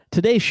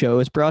Today's show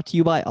is brought to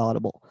you by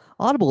Audible.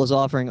 Audible is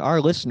offering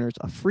our listeners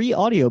a free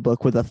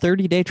audiobook with a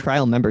 30-day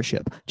trial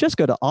membership. Just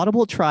go to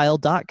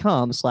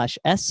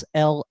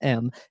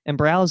audibletrial.com/SLM and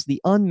browse the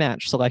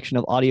unmatched selection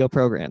of audio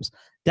programs.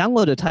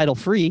 Download a title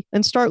free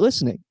and start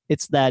listening.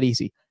 It's that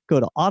easy. Go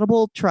to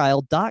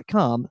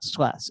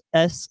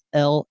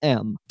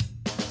audibletrial.com/SLM.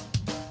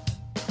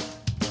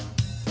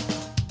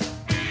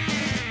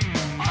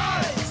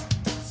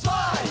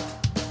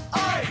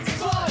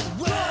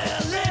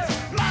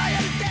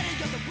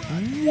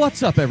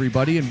 What's up,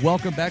 everybody, and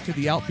welcome back to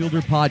the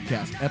Outfielder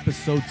Podcast,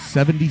 episode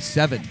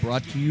 77,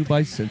 brought to you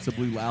by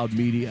Sensibly Loud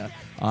Media.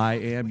 I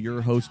am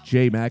your host,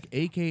 J-Mac,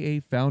 a.k.a.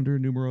 founder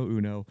numero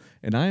uno,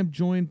 and I am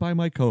joined by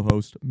my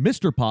co-host,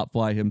 Mr.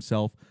 Popfly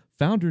himself,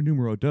 founder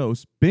numero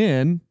dos,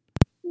 Ben.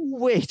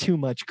 Way too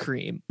much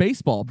cream.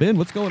 Baseball. Ben,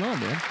 what's going on,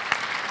 man?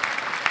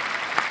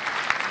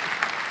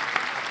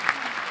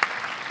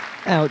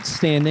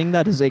 Outstanding.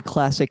 That is a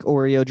classic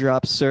Oreo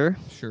drop, sir.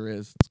 Sure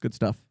is. It's good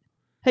stuff.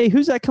 Hey,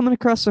 who's that coming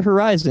across the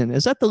horizon?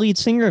 Is that the lead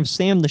singer of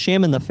Sam the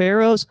Sham and the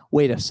Pharaohs?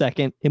 Wait a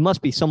second. It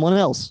must be someone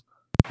else.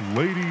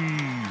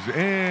 Ladies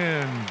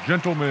and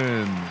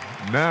gentlemen,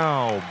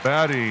 now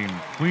batting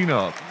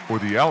cleanup for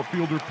the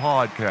Outfielder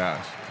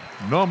Podcast,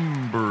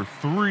 number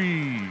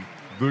 3,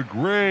 the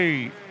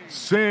great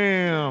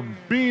Sam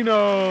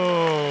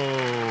Bino.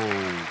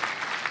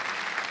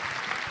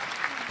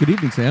 Good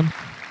evening, Sam.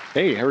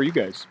 Hey, how are you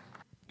guys?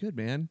 Good,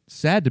 man.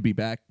 Sad to be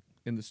back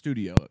in the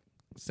studio.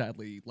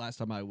 Sadly, last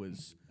time I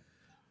was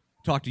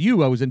talked to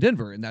you, I was in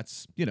Denver, and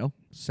that's,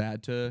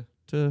 sad to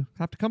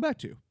have to come back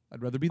to.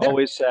 I'd rather be there.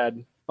 Always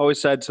sad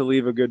to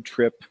leave a good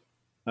trip.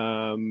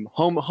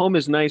 Home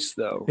is nice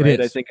though, right? It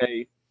is. I think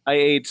I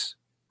ate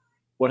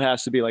what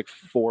has to be like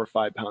 4 or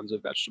 5 pounds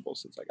of vegetables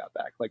since I got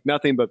back. Like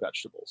nothing but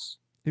vegetables.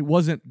 It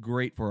wasn't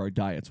great for our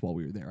diets while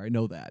we were there. I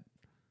know that.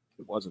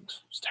 It wasn't.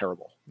 It was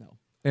terrible. No.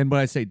 And when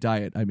I say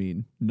diet, I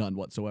mean none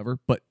whatsoever,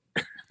 but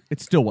it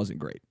still wasn't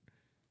great.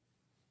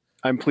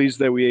 I'm pleased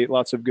that we ate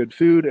lots of good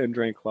food and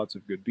drank lots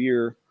of good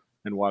beer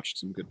and watched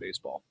some good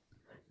baseball.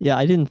 Yeah,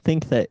 I didn't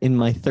think that in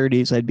my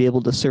 30s I'd be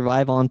able to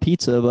survive on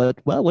pizza, but,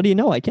 well, what do you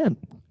know? I can.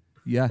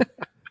 Yeah.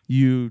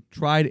 You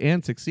tried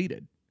and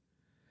succeeded.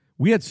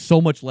 We had so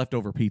much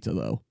leftover pizza,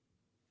 though.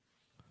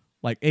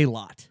 Like, a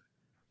lot. It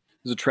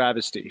was a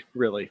travesty,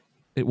 really.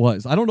 It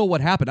was. I don't know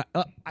what happened.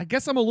 I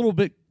guess I'm a little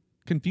bit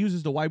confused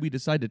as to why we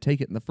decided to take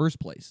it in the first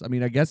place. I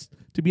mean, I guess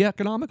to be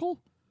economical,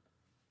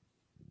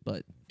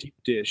 but Deep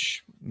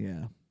dish.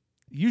 yeah.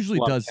 Usually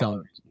does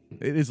sound,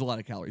 it is a lot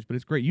of calories, but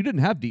it's great. You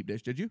didn't have deep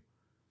dish, did you?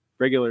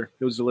 Regular.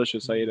 It was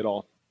delicious. I ate it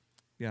all.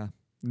 Yeah.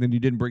 And then you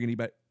didn't bring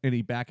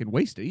any back and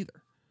waste it either.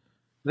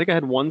 I think I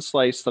had one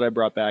slice that I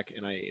brought back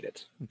and I ate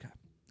it. Okay.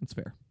 That's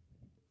fair.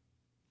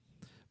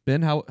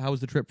 Ben, how was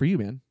the trip for you,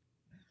 man?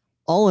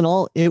 All in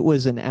all, it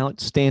was an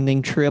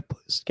outstanding trip.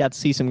 Got to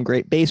see some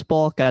great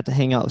baseball. Got to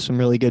hang out with some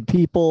really good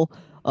people.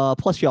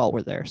 Plus, y'all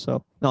were there.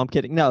 So, no, I'm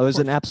kidding. No, it was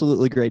an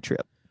absolutely great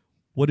trip.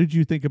 What did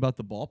you think about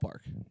the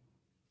ballpark?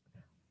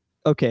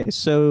 Okay,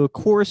 so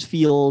Coors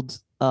Field,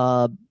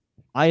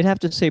 I'd have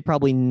to say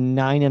probably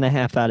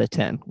 9.5 out of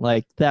 10.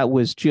 Like, that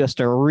was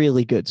just a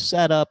really good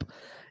setup.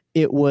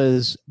 It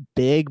was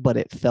big, but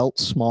it felt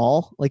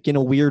small, like in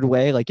a weird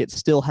way. Like, it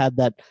still had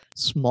that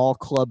small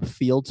club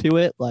feel to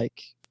it.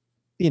 Like,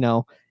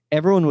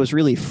 everyone was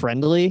really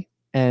friendly,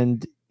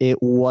 and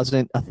it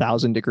wasn't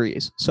 1,000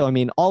 degrees. So, I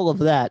mean, all of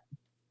that,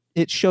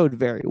 it showed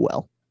very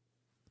well.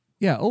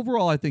 Yeah,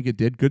 overall, I think it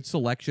did. Good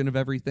selection of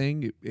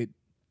everything. It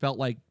felt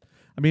like,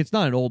 I mean, it's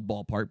not an old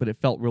ballpark, but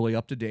it felt really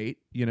up to date,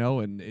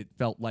 and it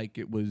felt like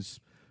it was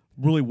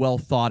really well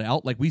thought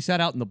out. Like, we sat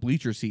out in the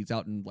bleacher seats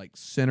out in, like,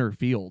 center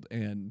field,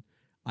 and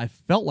I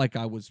felt like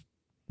I was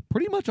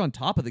pretty much on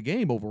top of the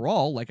game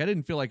overall. Like, I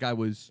didn't feel like I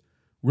was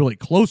really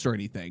close or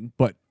anything,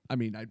 but, I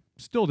mean, I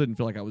still didn't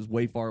feel like I was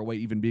way far away,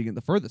 even being at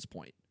the furthest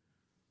point.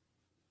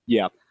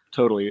 Yeah,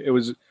 totally. It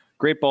was a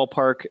great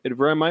ballpark. It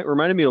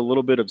reminded me a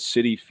little bit of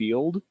Citi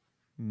Field.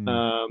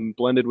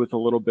 Blended with a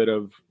little bit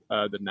of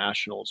the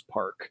Nationals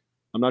Park.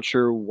 I'm not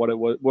sure what it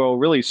was. Well,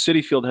 really,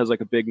 Citi Field has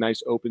like a big,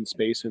 nice open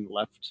space in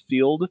left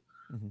field,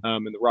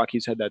 and the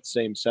Rockies had that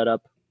same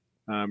setup.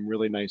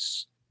 Really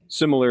nice,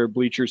 similar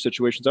bleacher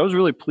situations. I was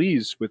really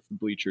pleased with the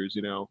bleachers.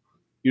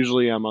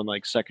 Usually I'm on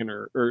like second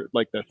or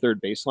like the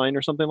third baseline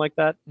or something like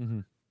that.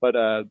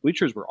 But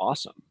bleachers were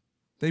awesome.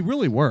 They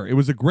really were. It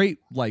was a great,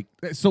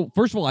 so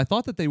first of all, I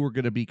thought that they were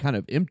going to be kind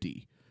of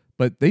empty,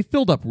 but they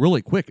filled up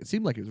really quick. It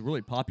seemed like it was a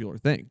really popular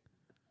thing.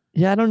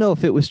 Yeah, I don't know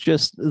if it was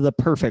just the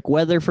perfect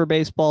weather for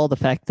baseball, the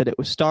fact that it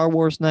was Star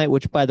Wars night,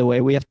 which, by the way,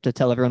 we have to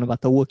tell everyone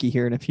about the Wookiee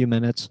here in a few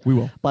minutes. We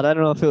will. But I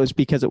don't know if it was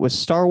because it was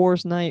Star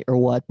Wars night or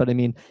what, but I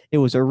mean, it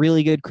was a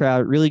really good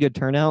crowd, really good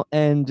turnout.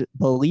 And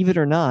believe it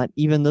or not,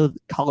 even though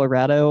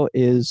Colorado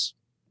is,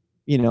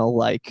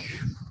 like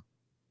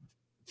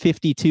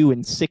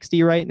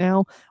 52-60 right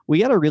now, we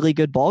got a really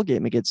good ball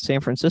game against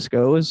San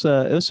Francisco.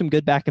 It was some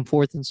good back and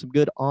forth and some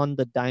good on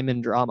the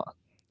diamond drama.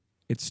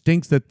 It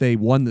stinks that they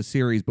won the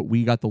series, but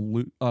we got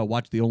to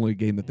watch the only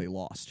game that they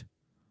lost.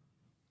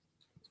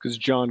 because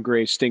John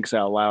Gray stinks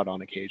out loud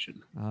on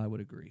occasion. I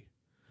would agree.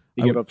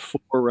 He gave up 4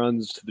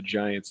 runs to the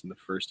Giants in the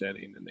first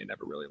inning, and they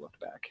never really looked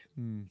back.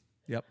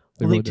 Yep.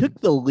 They took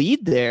the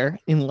lead there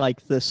in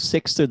like the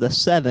 6th or the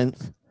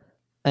 7th,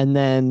 and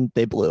then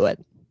they blew it.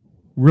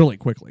 Really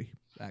quickly,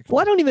 actually.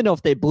 Well, I don't even know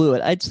if they blew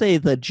it. I'd say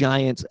the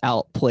Giants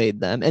outplayed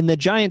them. And the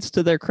Giants,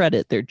 to their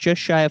credit, they're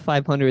just shy of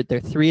 500. They're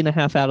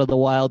 3.5 out of the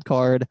wild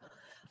card.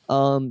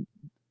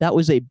 That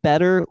was a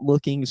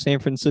better-looking San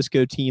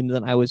Francisco team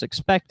than I was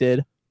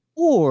expected,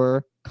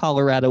 or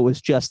Colorado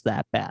was just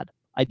that bad.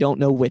 I don't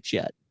know which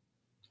yet.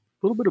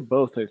 A little bit of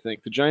both, I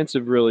think. The Giants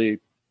have really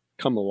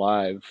come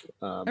alive.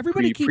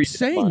 Everybody keeps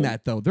saying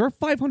that, though. They're a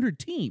 500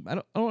 team. I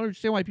don't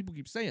understand why people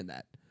keep saying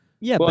that.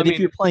 Yeah, well, but if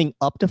you're playing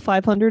up to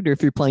 500 or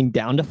if you're playing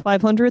down to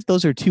 500,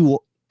 those are two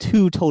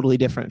totally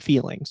different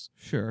feelings.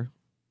 Sure.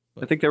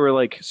 I think they were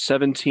like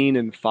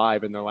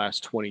 17-5 in their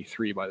last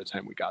 23 by the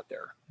time we got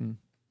there.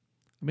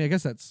 I mean, I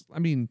guess I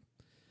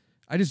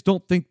just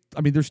don't think.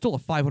 I mean, there's still a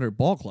 500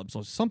 ball club,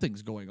 so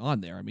something's going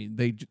on there. I mean,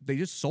 they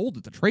just sold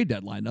at the trade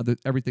deadline,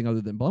 everything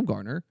other than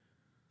Bumgarner.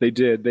 They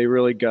did. They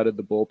really gutted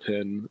the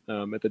bullpen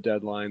at the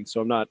deadline.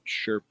 So I'm not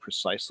sure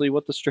precisely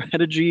what the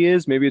strategy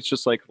is. Maybe it's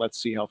just like,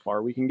 let's see how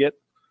far we can get.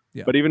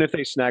 Yeah. But even if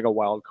they snag a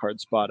wild card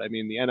spot, I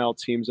mean, the NL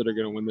teams that are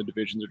going to win the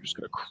divisions are just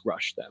going to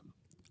crush them.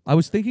 I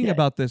was thinking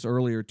about this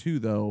earlier too,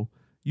 though.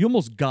 You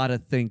almost got to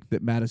think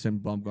that Madison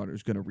Bumgarner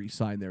is going to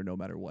re-sign there no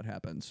matter what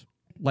happens.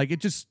 Like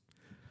it just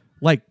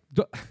like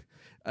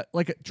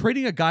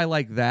trading a guy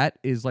like that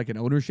is like an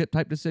ownership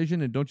type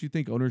decision. And don't you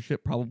think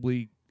ownership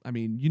probably, I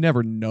mean, you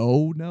never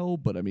know,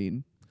 but I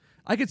mean,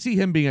 I could see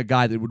him being a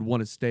guy that would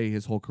want to stay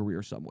his whole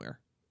career somewhere.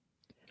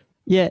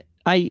 Yeah,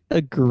 I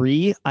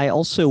agree. I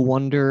also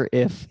wonder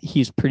if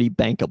he's pretty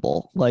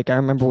bankable. Like I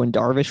remember when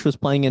Darvish was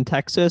playing in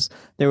Texas,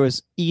 there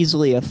was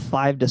easily a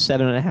 5,000 to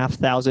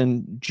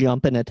 7,500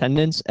 jump in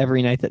attendance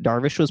every night that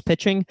Darvish was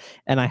pitching.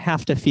 And I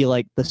have to feel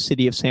like the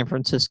city of San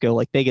Francisco,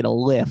 like they get a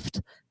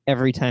lift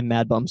every time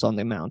Mad Bum's on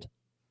the mound.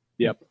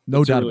 Yep.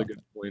 No doubt. A really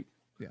good point.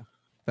 Yeah,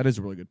 that is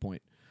a really good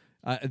point.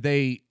 I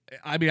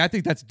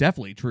think that's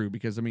definitely true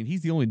because, I mean,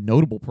 he's the only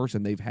notable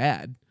person they've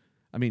had.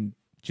 I mean,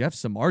 Jeff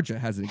Samardzija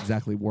hasn't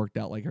exactly worked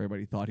out like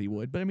everybody thought he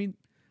would, but I mean,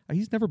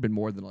 he's never been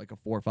more than like a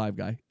 4 or 5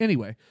 guy.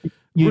 Anyway,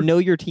 you know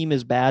your team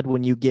is bad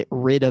when you get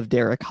rid of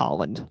Derek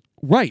Holland.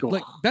 Right.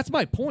 Like that's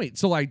my point.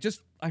 So I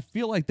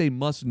feel like they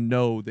must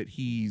know that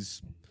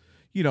he's,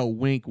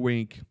 wink,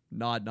 wink,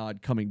 nod,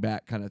 nod, coming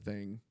back kind of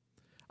thing.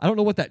 I don't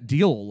know what that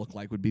deal will look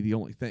like would be the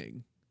only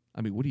thing. I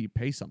mean, what do you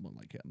pay someone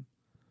like him?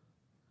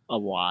 A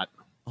lot,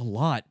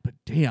 but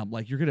damn,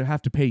 like you're going to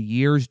have to pay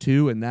years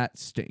too. And that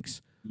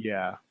stinks.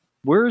 Yeah.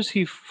 Where is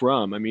he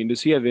from? I mean,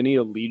 does he have any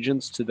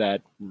allegiance to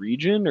that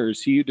region, or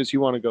does he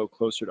want to go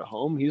closer to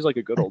home? He's like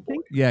a good old boy.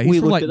 Yeah,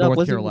 he's from like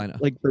North Carolina,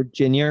 like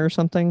Virginia or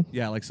something.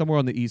 Yeah, like somewhere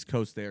on the East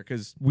Coast there.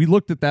 Because we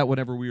looked at that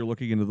whenever we were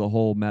looking into the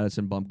whole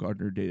Madison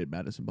Bumgarner dated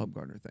Madison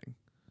Bumgarner thing.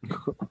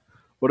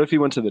 What if he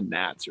went to the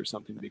Nats or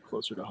something to be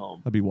closer to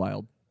home? That'd be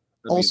wild.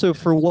 Also,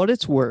 for what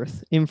it's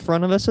worth, in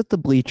front of us at the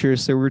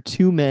bleachers, there were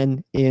 2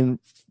 men in,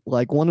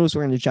 like, one was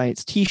wearing a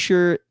Giants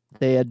t-shirt.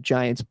 They had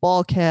Giants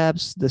ball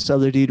caps. This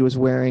other dude was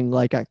wearing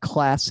like a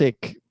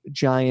classic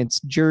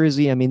Giants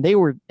jersey. I mean, they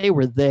were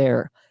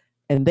there,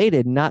 and they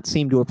did not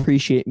seem to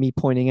appreciate me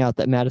pointing out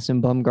that Madison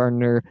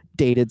Bumgarner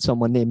dated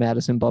someone named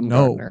Madison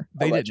Bumgarner.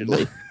 No, they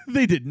didn't.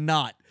 They did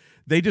not.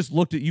 They just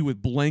looked at you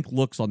with blank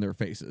looks on their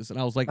faces, and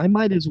I was like, I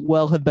might as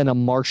well have been a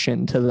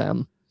Martian to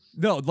them.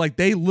 No, like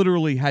they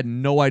literally had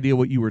no idea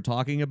what you were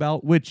talking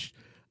about. Which,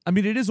 I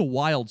mean, it is a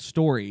wild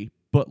story,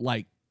 but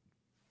like,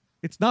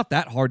 it's not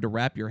that hard to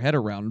wrap your head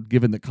around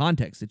given the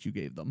context that you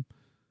gave them.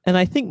 And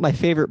I think my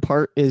favorite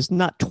part is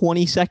not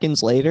 20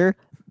 seconds later,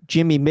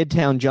 Jimmy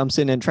Midtown jumps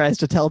in and tries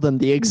to tell them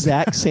the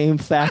exact same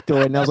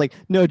factoid. And I was like,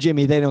 no,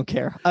 Jimmy, they don't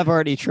care. I've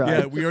already tried.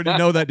 Yeah, we already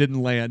know that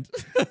didn't land.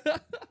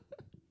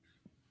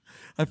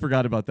 I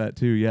forgot about that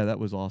too. Yeah, that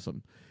was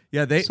awesome.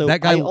 Yeah, that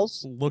guy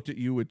looked at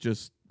you with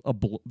just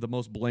the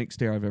most blank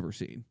stare I've ever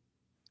seen.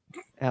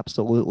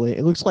 Absolutely.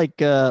 It looks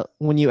like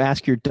when you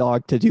ask your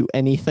dog to do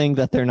anything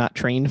that they're not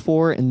trained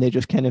for, and they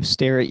just kind of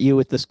stare at you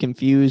with this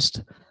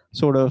confused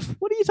sort of,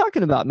 what are you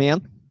talking about,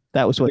 man?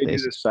 That was what they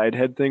do the side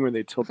head thing where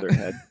they tilt their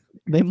head.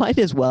 They might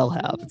as well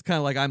have. It's kind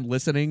of like I'm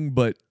listening,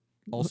 but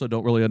also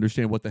don't really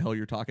understand what the hell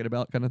you're talking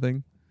about kind of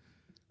thing.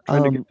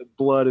 Trying to get the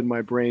blood in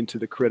my brain to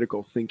the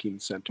critical thinking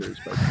centers.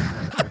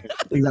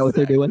 Is that what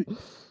they're doing?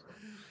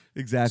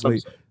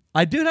 Exactly.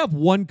 I did have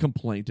one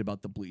complaint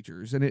about the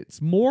bleachers, and it's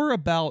more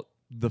about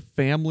the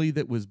family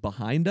that was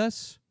behind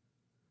us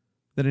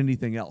than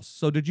anything else.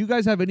 So did you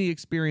guys have any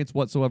experience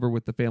whatsoever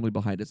with the family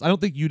behind us? I don't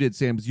think you did,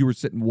 Sam, because you were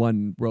sitting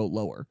 1 row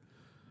lower.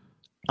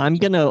 I'm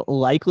going to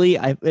likely,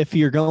 if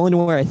you're going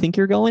where I think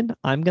you're going,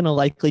 I'm going to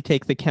likely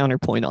take the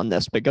counterpoint on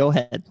this, but go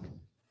ahead.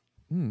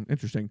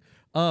 Interesting.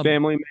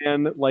 Family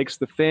man likes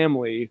the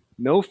family.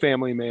 No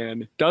family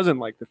man doesn't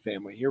like the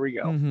family. Here we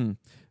go. Mm-hmm.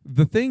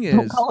 The thing is...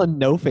 Don't call him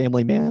no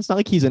family man. It's not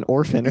like he's an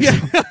orphan or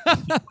something.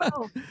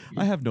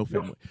 I have no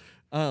family.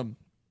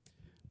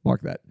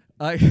 Mark that.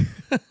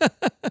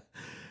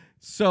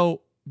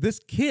 So this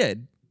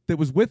kid that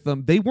was with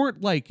them, they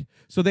weren't like,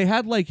 so they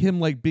had like him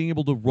like being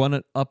able to run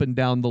it up and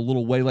down the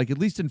little way, like at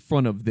least in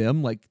front of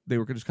them, like they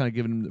were just kind of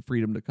giving him the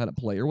freedom to kind of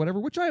play or whatever,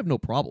 which I have no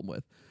problem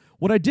with.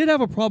 What I did have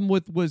a problem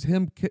with was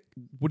him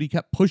when he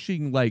kept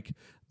pushing like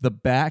the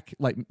back,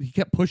 like he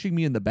kept pushing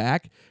me in the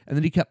back, and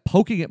then he kept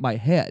poking at my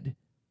head.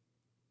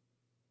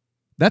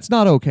 That's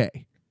not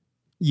okay.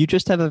 You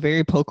just have a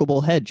very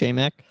pokeable head,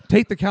 J-Mac.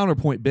 Take the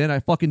counterpoint, Ben. I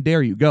fucking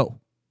dare you. Go.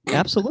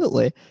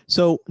 Absolutely.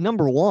 So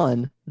number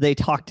one, they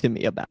talked to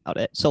me about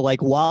it. So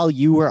like while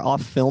you were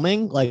off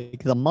filming,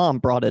 like the mom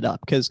brought it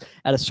up because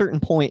at a certain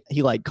point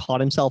he like caught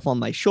himself on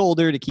my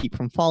shoulder to keep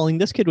from falling.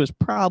 This kid was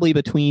probably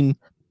between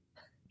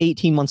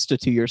 18 months to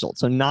 2 years old.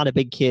 So not a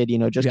big kid,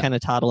 just kind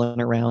of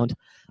toddling around.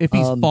 If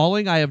he's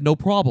falling, I have no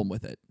problem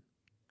with it.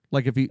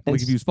 Like if he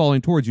was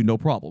falling towards you, no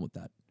problem with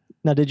that.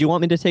 Now, did you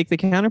want me to take the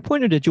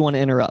counterpoint or did you want to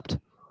interrupt?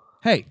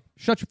 Hey,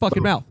 shut your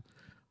fucking mouth.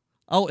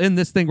 I'll end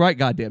this thing right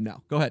goddamn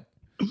now. Go ahead.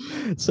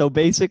 So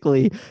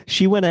basically,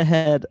 she went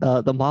ahead.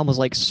 The mom was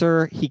like,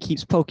 "Sir, he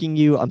keeps poking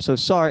you. I'm so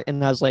sorry."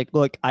 And I was like,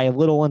 "Look, I have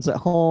little ones at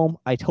home.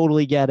 I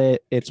totally get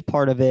it. It's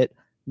part of it.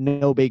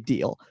 No big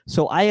deal."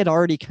 So I had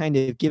already kind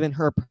of given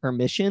her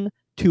permission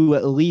to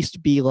at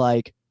least be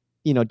like,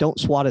 don't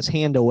swat his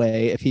hand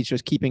away if he's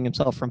just keeping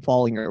himself from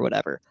falling or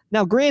whatever.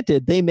 Now,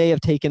 granted, they may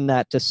have taken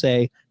that to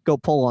say, go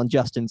pull on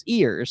Justin's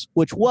ears,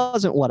 which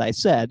wasn't what I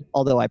said,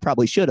 although I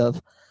probably should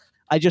have.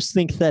 I just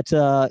think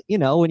that,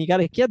 when you got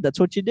a kid, that's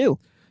what you do.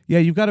 Yeah,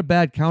 you've got a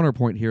bad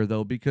counterpoint here,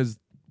 though, because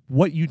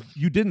what you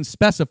didn't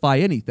specify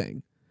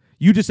anything.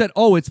 You just said,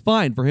 oh, it's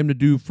fine for him to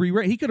do free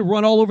reign. He could have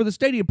run all over the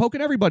stadium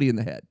poking everybody in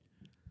the head.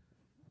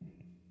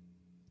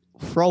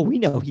 For all we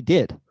know, he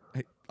did.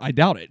 I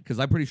doubt it, because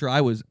I'm pretty sure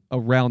I was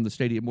around the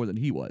stadium more than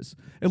he was.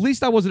 At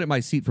least I wasn't at my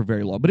seat for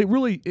very long. But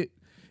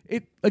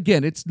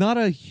again, it's not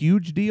a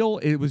huge deal.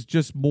 It was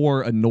just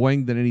more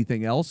annoying than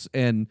anything else.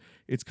 And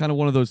it's kind of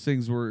one of those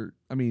things where,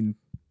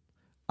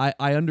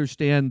 I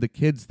understand the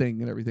kids thing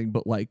and everything,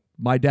 but like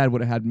my dad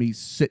would have had me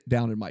sit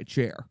down in my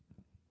chair,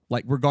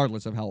 like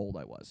regardless of how old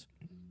I was.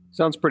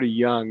 Sounds pretty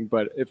young,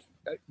 but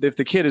if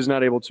the kid is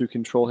not able to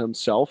control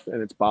himself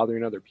and it's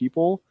bothering other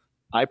people,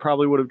 I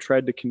probably would have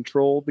tried to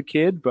control the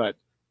kid, but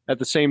at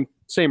the same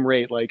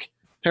rate, like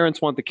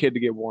parents want the kid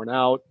to get worn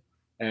out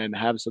and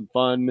have some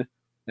fun,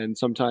 and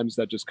sometimes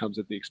that just comes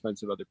at the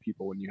expense of other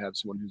people when you have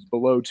someone who's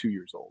below 2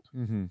 years old.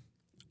 Mm-hmm.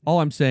 All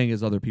I'm saying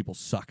is other people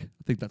suck.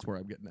 I think that's where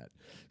I'm getting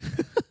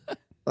at.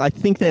 I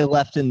think they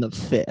left in the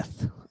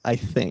 5th. I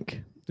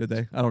think. Did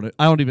they?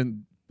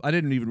 I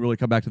didn't even really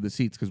come back to the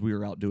seats because we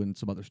were out doing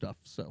some other stuff.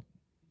 So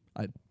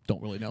I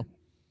don't really know.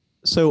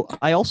 So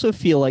I also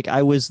feel like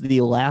I was the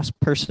last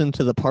person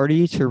to the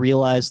party to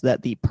realize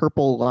that the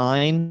purple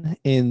line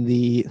in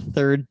the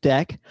third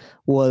deck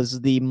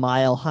was the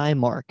mile-high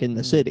mark in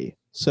the city.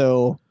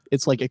 So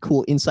it's like a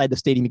cool inside the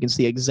stadium. You can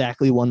see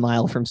exactly 1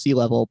 mile from sea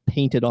level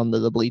painted onto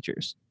the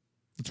bleachers.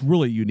 It's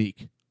really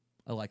unique.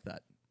 I like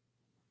that.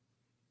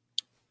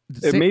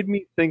 It made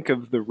me think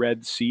of the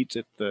red seat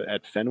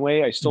at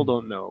Fenway. I still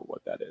don't know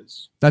what that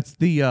is. That's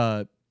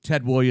the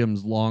Ted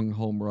Williams long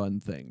home run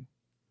thing.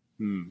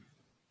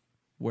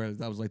 Where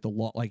that was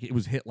like it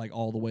was hit like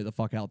all the way the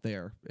fuck out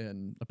there,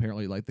 and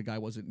apparently like the guy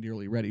wasn't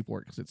nearly ready for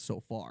it because it's so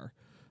far.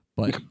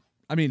 But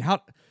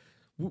how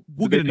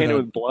we'll Did they paint it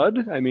with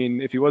blood?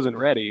 If he wasn't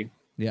ready,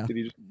 yeah.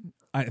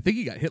 I think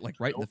he got hit like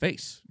right in the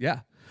face.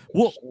 Yeah.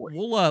 We'll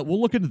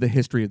look into the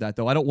history of that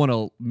though. I don't want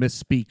to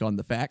misspeak on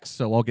the facts,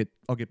 so I'll get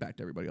back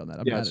to everybody on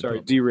that.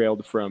 Sorry,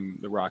 derailed from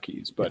the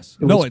Rockies, but yes.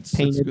 No, it's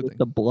painted with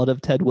the blood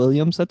of Ted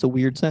Williams. That's a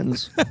weird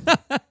sentence.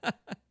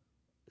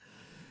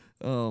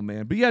 Oh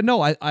man, but yeah,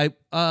 no, I'm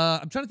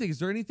trying to think. Is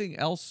there anything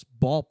else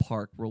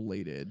ballpark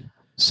related?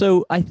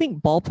 So I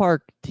think ballpark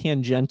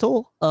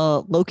tangential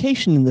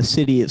location in the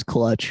city is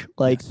clutch.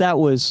 Like that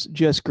was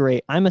just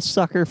great. I'm a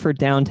sucker for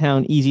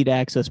downtown, easy to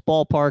access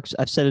ballparks.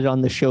 I've said it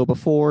on the show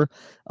before.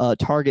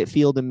 Target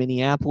Field in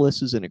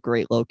Minneapolis is in a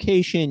great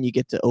location. You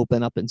get to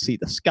open up and see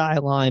the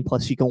skyline.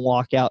 Plus you can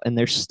walk out and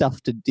there's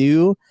stuff to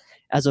do,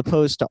 as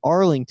opposed to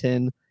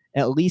Arlington.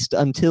 At least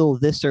until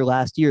this or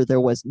last year,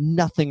 there was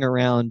nothing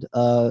around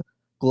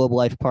Globe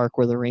Life Park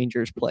where the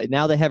Rangers play.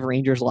 Now they have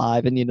Rangers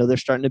Live, and they're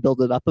starting to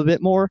build it up a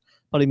bit more.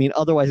 But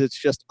otherwise it's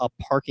just a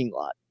parking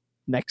lot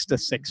next to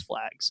Six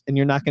Flags, and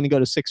you're not going to go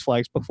to Six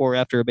Flags before or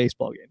after a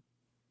baseball game.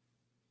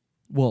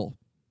 Well,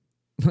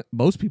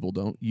 most people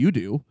don't. You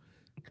do.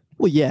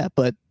 Well, yeah,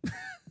 but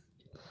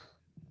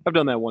I've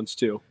done that once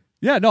too.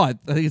 Yeah, no, I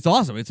think it's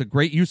awesome. It's a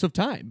great use of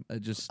time.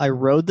 I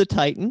rode the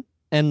Titan,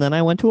 and then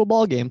I went to a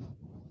ball game.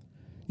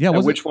 Yeah,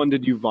 which one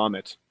did you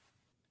vomit?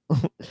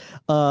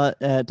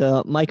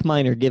 At Mike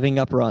Minor giving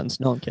up runs.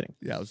 No, I'm kidding.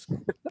 Yeah,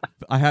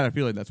 I had a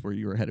feeling that's where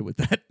you were headed with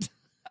that.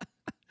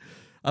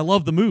 I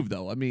love the move,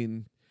 though.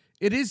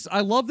 It is.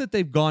 I love that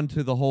they've gone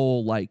to the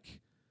whole like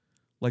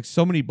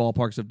so many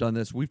ballparks have done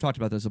this. We've talked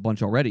about this a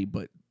bunch already,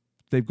 but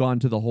they've gone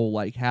to the whole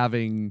like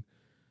having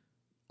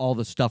all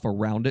the stuff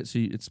around it, so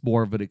it's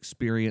more of an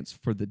experience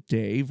for the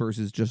day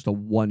versus just a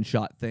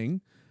one-shot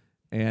thing,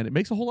 and it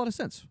makes a whole lot of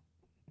sense.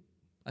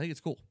 I think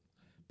it's cool.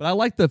 But I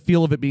like the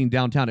feel of it being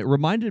downtown. It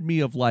reminded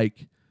me of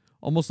like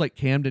almost like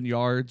Camden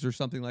Yards or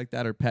something like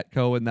that, or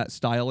Petco, and that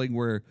styling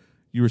where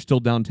you were still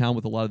downtown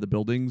with a lot of the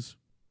buildings.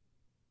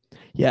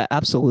 Yeah,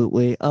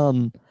 absolutely.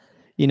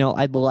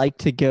 I'd like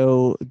to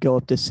go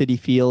up to City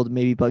Field,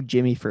 maybe bug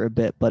Jimmy for a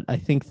bit, but I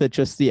think that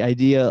just the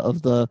idea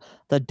of the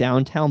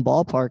downtown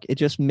ballpark,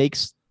 it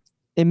makes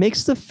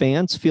the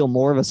fans feel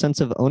more of a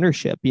sense of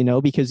ownership,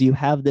 because you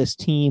have this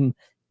team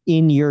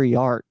in your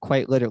yard,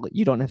 quite literally.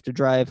 You don't have to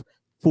drive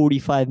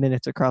 45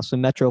 minutes across the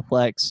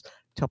Metroplex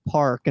to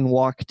park and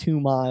walk 2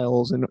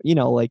 miles. And,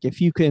 like if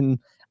you can,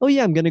 oh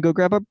yeah, I'm going to go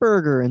grab a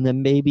burger and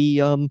then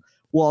maybe we'll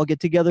all get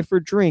together for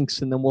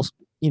drinks and then we'll,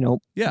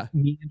 Yeah.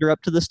 meander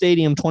up to the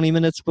stadium 20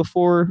 minutes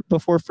before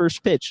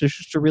first pitch. There's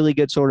just a really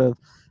good sort of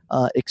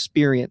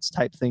experience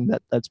type thing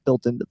that's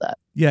built into that.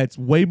 Yeah, it's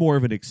way more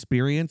of an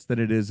experience than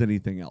it is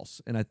anything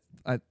else. And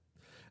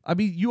I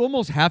mean, you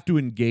almost have to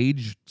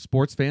engage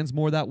sports fans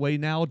more that way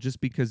now, just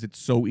because it's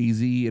so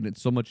easy and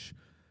it's so much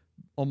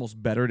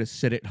almost better to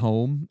sit at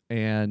home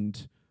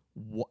and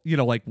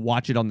like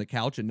watch it on the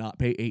couch and not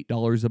pay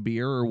 $8 a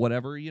beer or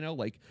whatever.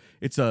 Like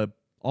it's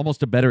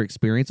almost a better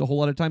experience a whole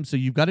lot of times. So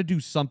you've got to do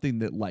something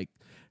that like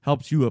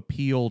helps you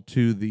appeal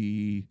to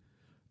the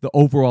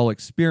overall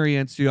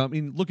experience. I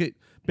mean, look at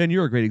Ben.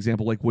 You're a great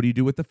example. Like, what do you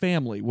do with the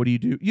family? What do you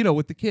do?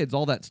 With the kids?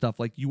 All that stuff.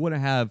 Like, you want to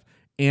have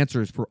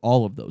answers for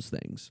all of those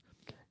things.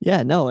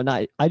 Yeah, no, and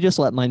I just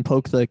let mine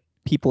poke the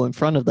people in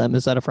front of them.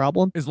 Is that a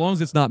problem? As long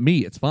as it's not me,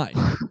 it's fine.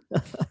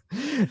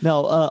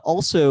 No,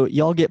 also,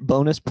 y'all get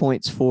bonus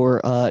points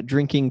for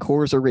drinking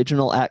Coors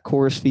Original at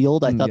Coors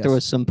Field. I thought there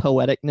was some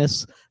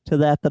poeticness to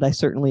that I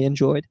certainly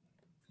enjoyed.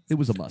 It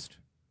was a must.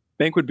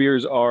 Banquet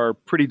beers are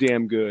pretty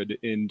damn good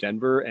in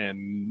Denver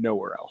and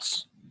nowhere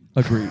else.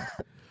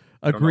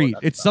 Agreed.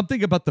 It's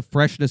something about the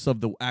freshness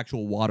of the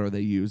actual water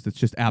they use that's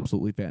just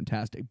absolutely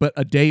fantastic. But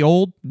a day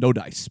old, no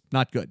dice.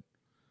 Not good.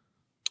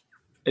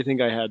 I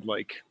think I had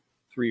like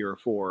 3 or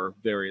 4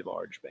 very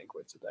large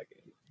banquets at that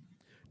game.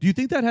 Do you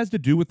think that has to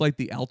do with like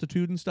the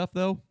altitude and stuff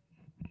though?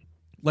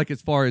 Like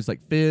as far as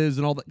like fizz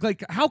and all that?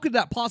 Like how could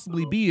that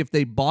possibly be if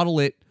they bottle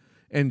it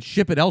and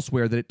ship it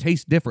elsewhere that it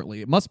tastes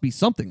differently? It must be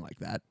something like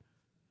that.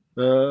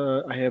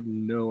 I have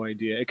no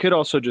idea. It could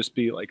also just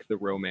be like the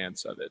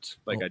romance of it.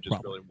 Like I just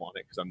probably. really want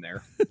it because I'm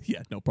there.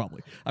 Yeah, no,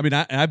 probably. I mean,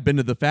 I've been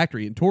to the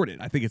factory and toured it.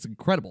 I think it's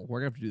incredible. We're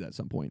gonna have to do that at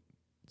some point.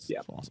 It's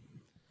awesome.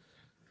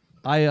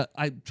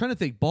 I'm trying to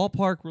think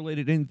ballpark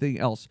related anything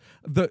else.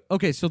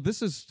 So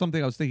this is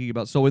something I was thinking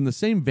about. So in the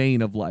same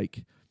vein of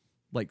like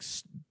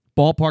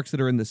ballparks that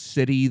are in the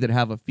city that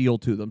have a feel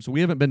to them. So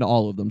we haven't been to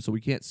all of them, so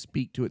we can't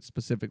speak to it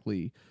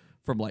specifically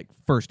from like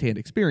firsthand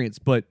experience.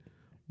 But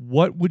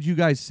what would you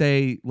guys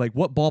say? Like,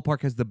 what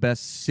ballpark has the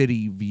best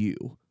city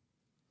view?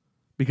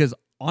 Because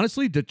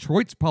honestly,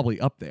 Detroit's probably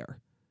up there.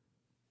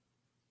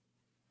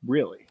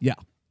 Really? Yeah.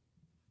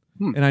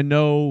 And I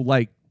know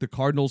like the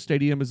Cardinals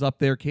Stadium is up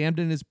there.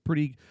 Camden is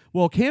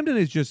Camden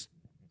is just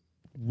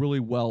really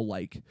well,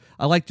 like,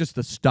 I like just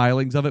the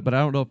stylings of it, but I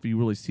don't know if you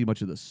really see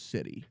much of the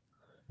city.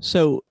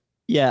 So,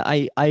 yeah,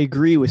 I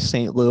agree with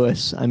St.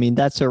 Louis. I mean,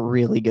 that's a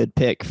really good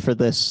pick for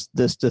this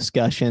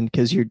discussion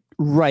because you're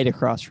right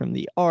across from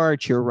the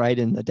Arch. You're right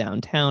in the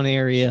downtown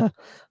area.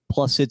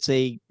 Plus, it's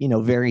a,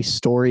 very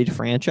storied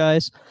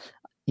franchise.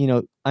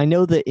 I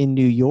know that in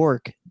New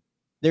York,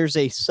 there's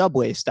a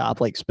subway stop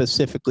like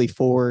specifically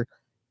for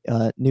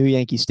New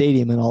Yankee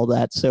Stadium and all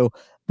that. So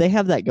they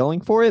have that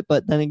going for it.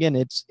 But then again,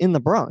 it's in the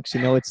Bronx.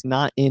 It's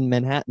not in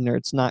Manhattan, or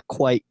it's not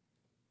quite.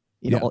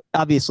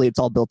 Obviously it's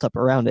all built up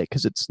around it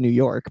because it's New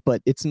York,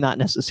 but it's not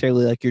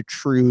necessarily like your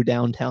true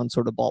downtown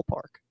sort of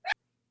ballpark.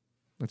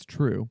 That's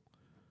true.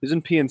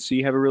 Doesn't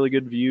PNC have a really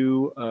good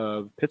view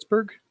of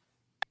Pittsburgh?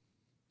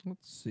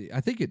 Let's see.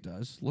 I think it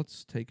does.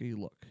 Let's take a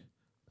look.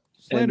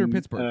 Slander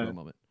Pittsburgh for a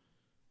moment.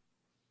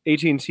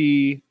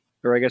 AT&T,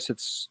 or I guess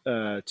it's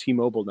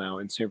T-Mobile now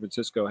in San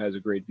Francisco, has a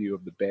great view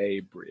of the Bay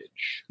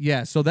Bridge.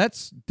 Yeah, so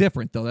that's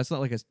different, though. That's not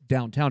like a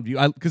downtown view.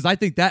 Because I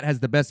think that has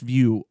the best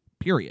view,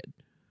 period.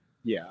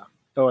 Yeah.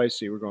 Oh, I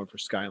see. We're going for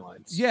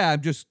skylines. Yeah,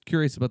 I'm just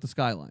curious about the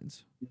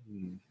skylines.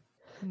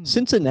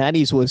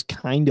 Cincinnati's was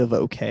kind of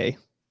okay.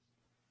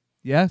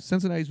 Yeah,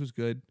 Cincinnati's was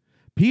good.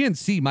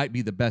 PNC might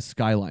be the best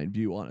skyline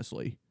view,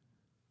 honestly.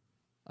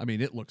 I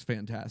mean, it looks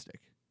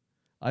fantastic.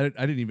 I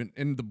didn't even...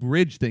 And the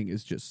bridge thing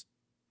is just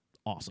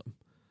awesome.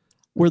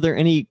 Were there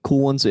any cool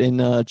ones in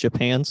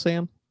Japan,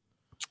 Sam?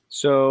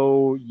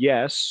 So,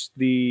 yes,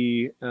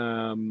 the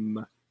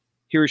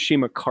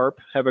Hiroshima Carp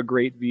have a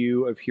great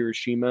view of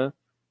Hiroshima.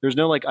 There's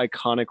no like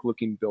iconic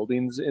looking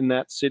buildings in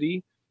that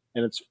city,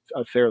 and it's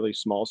a fairly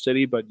small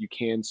city, but you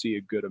can see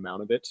a good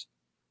amount of it.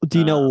 Do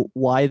you know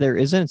why there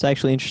isn't? It's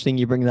actually interesting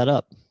you bring that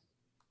up.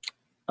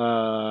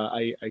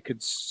 I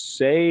could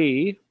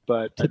say,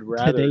 but I'd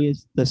rather... Today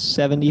is the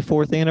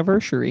 74th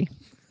anniversary.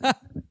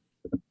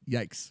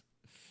 Yikes.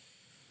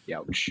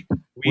 Ouch.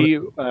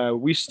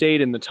 We stayed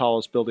in the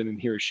tallest building in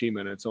Hiroshima,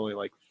 and it's only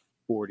like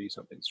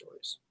 40-something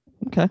stories.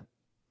 Okay.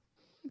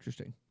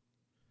 Interesting.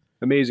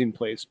 Amazing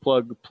place.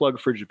 Plug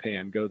for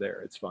Japan. Go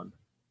there. It's fun.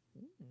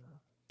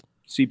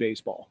 See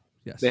baseball.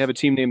 Yes. They have a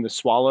team named the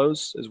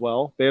Swallows as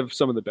well. They have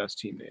some of the best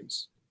team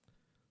names.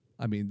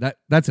 I mean,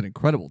 that's an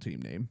incredible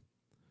team name.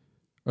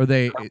 Are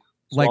they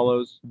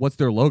Swallows. What's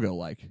their logo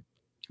like?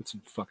 It's a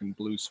fucking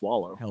blue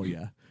swallow. Hell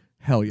yeah.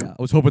 Hell yeah.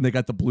 I was hoping they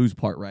got the Blues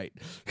part right.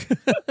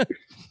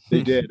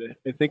 They did.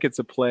 I think it's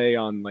a play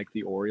on like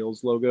the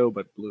Orioles logo,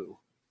 but blue.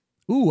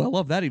 Ooh, I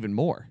love that even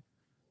more.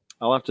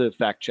 I'll have to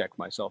fact check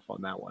myself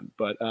on that one.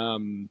 But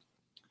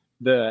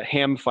the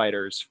Ham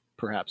Fighters,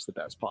 perhaps the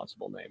best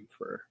possible name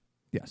for.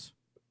 Yes.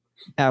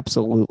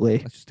 Absolutely.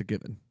 That's just a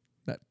given.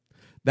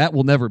 That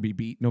will never be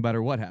beat no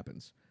matter what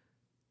happens.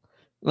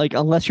 Like,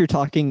 unless you're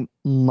talking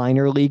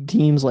minor league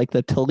teams like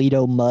the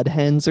Toledo Mud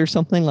Hens or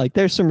something, like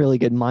there's some really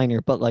good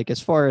minor, but like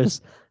as far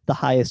as the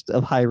highest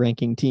of high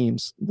ranking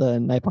teams, the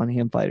Nippon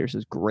Ham Fighters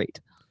is great.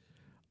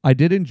 I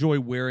did enjoy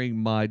wearing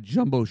my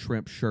Jumbo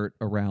Shrimp shirt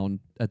around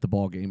at the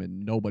ball game,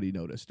 and nobody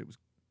noticed. It was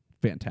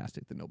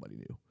fantastic that nobody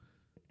knew.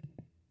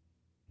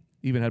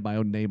 Even had my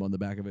own name on the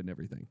back of it and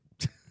everything.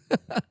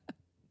 But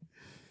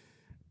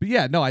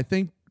yeah, no, I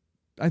think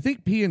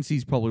PNC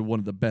is probably one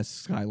of the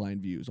best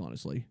skyline views,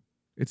 honestly.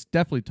 It's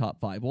definitely top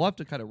 5. We'll have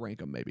to kind of rank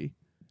them, maybe.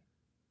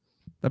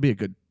 That'd be a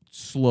good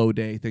slow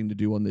day thing to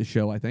do on this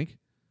show, I think.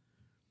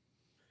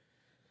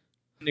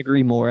 I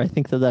agree more. I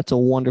think that's a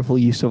wonderful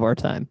use of our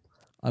time.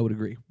 I would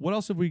agree. What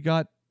else have we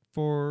got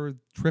for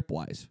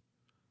trip-wise?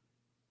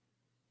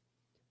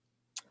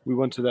 We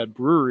went to that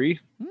brewery.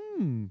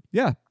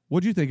 Yeah.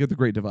 What'd you think of the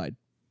Great Divide?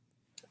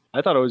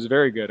 I thought it was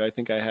very good. I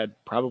think I had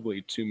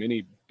probably too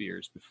many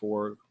beers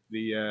before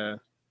the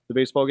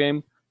baseball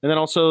game. And then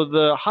also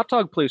the hot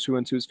dog place we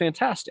went to is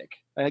fantastic.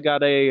 I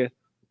got a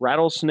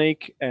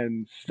rattlesnake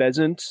and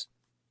pheasant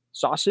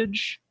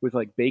sausage with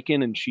like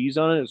bacon and cheese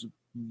on it. It was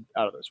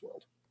out of this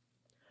world.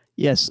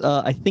 Yes,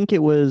 I think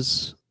it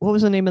was, what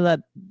was the name of that?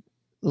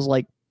 It was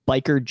like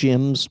Biker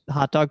Jim's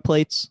hot dog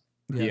plates.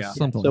 Yeah.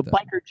 Something So like that.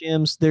 Biker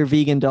Jim's, their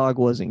vegan dog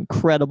was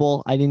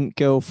incredible. I didn't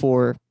go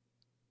for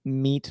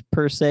meat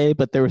per se,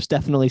 but there was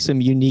definitely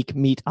some unique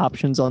meat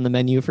options on the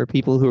menu for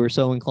people who are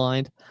so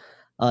inclined.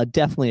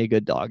 Definitely a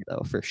good dog,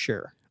 though, for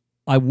sure.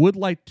 I would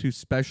like to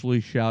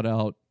specially shout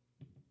out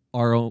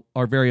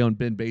our very own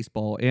Ben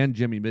Baseball and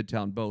Jimmy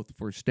Midtown both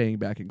for staying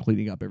back and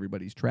cleaning up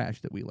everybody's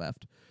trash that we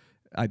left.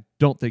 I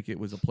don't think it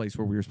was a place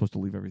where we were supposed to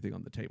leave everything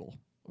on the table,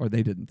 or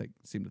they didn't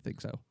seem to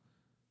think so.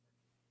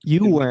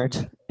 You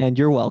weren't, and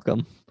you're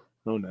welcome.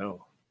 Oh,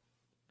 no.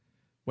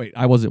 Wait,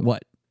 I wasn't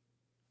what?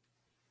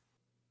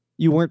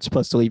 You weren't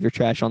supposed to leave your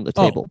trash on the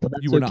table, but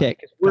you that's were not. okay,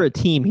 because we're a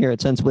team here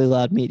at Sensibly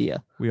Loud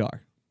Media. We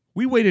are.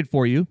 We waited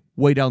for you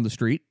way down the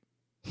street.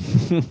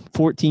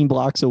 14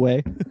 blocks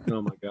away.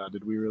 Oh, my God.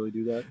 Did we really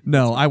do that?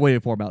 No, I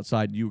waited for him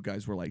outside. And you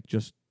guys were like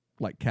just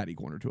like catty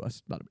corner to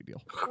us. Not a big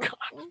deal. Oh, God.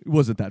 It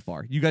wasn't that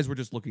far. You guys were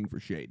just looking for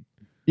shade.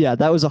 Yeah,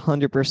 that was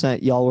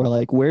 100%. Y'all were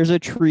like, where's a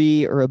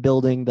tree or a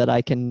building that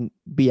I can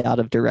be out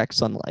of direct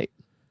sunlight?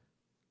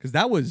 Because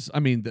that was, I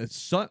mean, the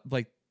sun,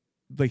 like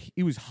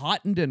it was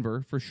hot in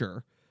Denver for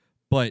sure,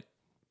 but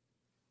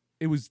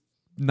it was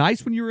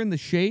nice when you were in the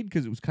shade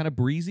because it was kind of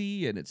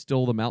breezy and it's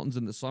still the mountains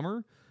in the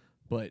summer.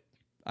 But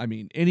I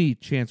mean, any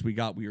chance we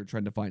got, we were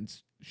trying to find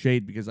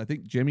shade because I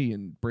think Jimmy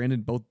and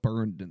Brandon both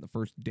burned in the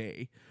first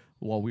day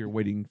while we were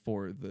waiting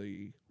for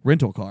the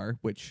rental car,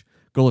 which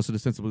go listen to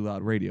Sensibly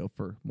Loud Radio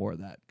for more of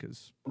that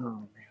because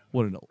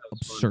what an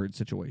absurd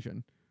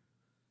situation.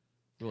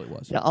 It really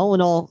was. Yeah, all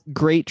in all,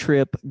 great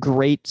trip,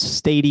 great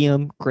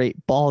stadium, great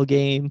ball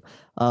game,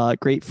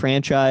 great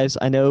franchise.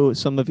 I know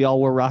some of y'all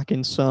were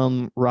rocking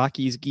some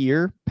Rockies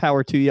gear.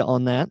 Power to you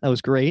on that. That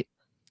was great.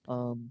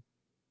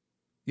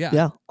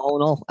 Yeah, all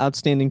in all,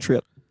 outstanding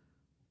trip.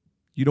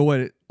 You know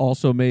what it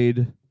also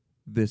made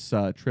this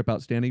trip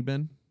outstanding,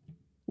 Ben?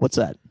 What's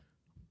that?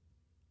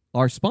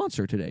 Our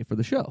sponsor today for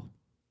the show.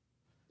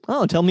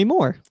 Oh, tell me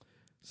more.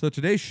 So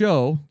today's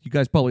show, you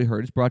guys probably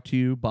heard, is brought to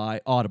you by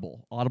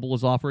Audible. Audible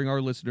is offering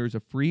our listeners a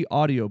free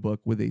audiobook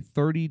with a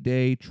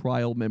 30-day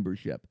trial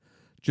membership.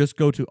 Just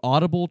go to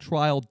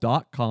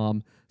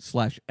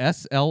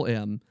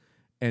audibletrial.com/SLM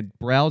and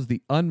browse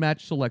the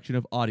unmatched selection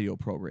of audio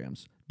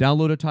programs.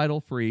 Download a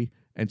title free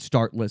and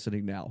start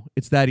listening now.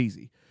 It's that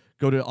easy.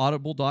 Go to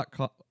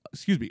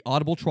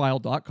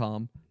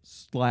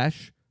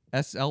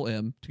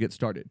audibletrial.com/SLM to get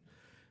started.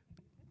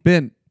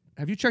 Ben,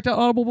 have you checked out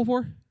Audible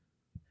before?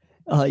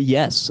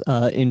 Yes.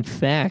 In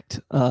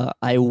fact,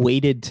 I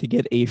waited to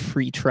get a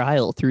free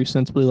trial through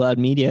Sensibly Loud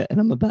Media,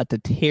 and I'm about to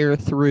tear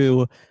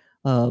through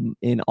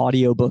an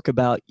audiobook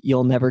about,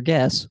 you'll never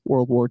guess,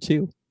 World War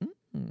II.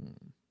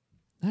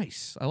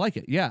 Nice. I like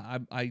it. Yeah,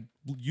 I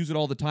use it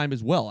all the time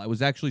as well. I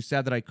was actually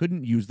sad that I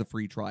couldn't use the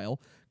free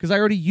trial because I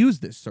already use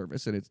this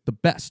service, and it's the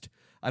best.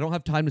 I don't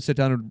have time to sit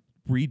down and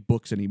read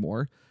books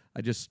anymore.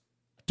 I just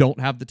don't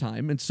have the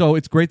time. And so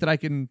it's great that I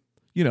can,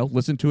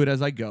 listen to it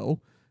as I go.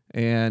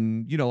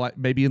 And,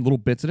 maybe in little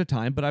bits at a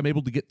time, but I'm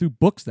able to get through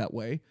books that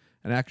way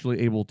and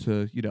actually able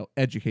to,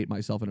 educate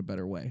myself in a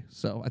better way.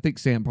 So I think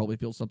Sam probably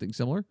feels something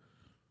similar.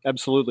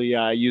 Absolutely.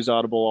 Yeah. I use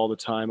Audible all the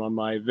time on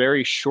my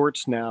very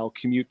short now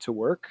commute to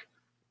work.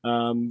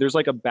 There's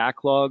like a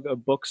backlog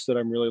of books that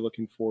I'm really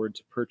looking forward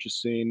to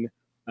purchasing.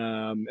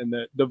 And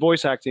the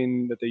voice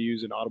acting that they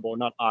use in Audible,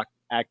 not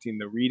acting,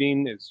 the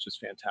reading is just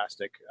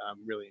fantastic.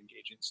 Really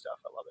engaging stuff.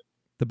 I love it.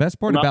 The best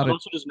part about I'm it,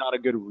 also just not a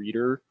good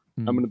reader.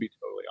 Hmm. I'm going to be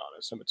totally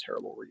honest. I'm a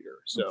terrible reader.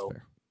 So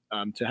That's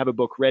fair. to have a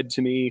book read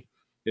to me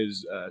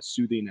is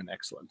soothing and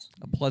excellent.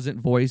 A pleasant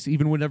voice.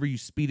 Even whenever you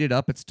speed it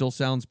up, it still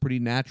sounds pretty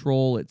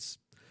natural.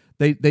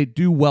 They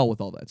do well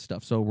with all that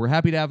stuff. So we're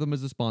happy to have them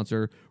as a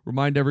sponsor.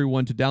 Remind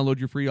everyone to download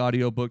your free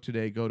audiobook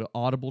today. Go to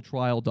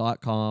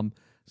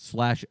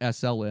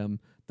audibletrial.com/SLM.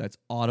 That's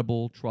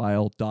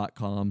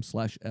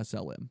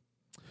audibletrial.com/SLM.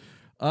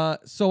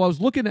 So I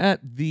was looking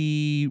at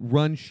the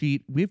run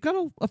sheet. We've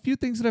got a few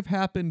things that have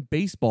happened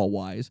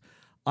baseball-wise.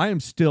 I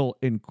am still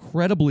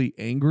incredibly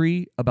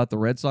angry about the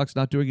Red Sox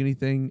not doing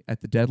anything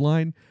at the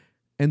deadline,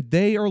 and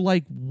they are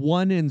like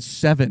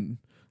 1-7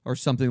 or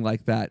something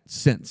like that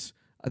since.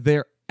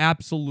 They're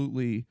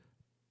absolutely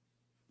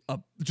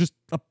just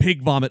a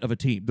pig vomit of a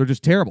team. They're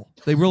just terrible.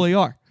 They really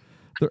are.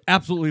 They're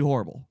absolutely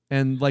horrible.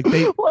 And like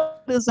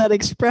What is that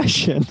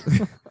expression?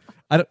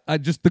 I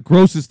just the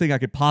grossest thing I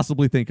could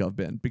possibly think of,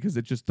 Ben, because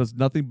it just does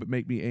nothing but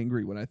make me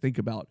angry when I think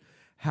about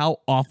how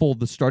awful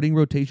the starting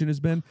rotation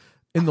has been.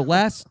 In the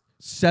last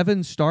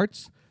 7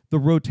 starts, the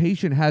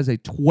rotation has a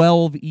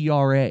 12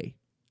 ERA.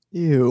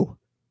 Ew.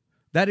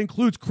 That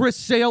includes Chris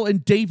Sale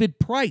and David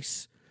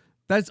Price.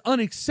 That's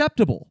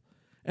unacceptable.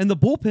 And the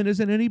bullpen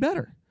isn't any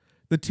better.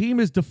 The team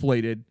is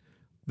deflated.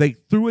 They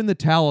threw in the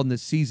towel on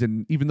this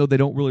season, even though they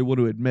don't really want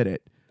to admit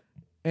it.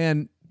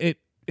 And it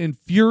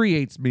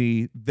infuriates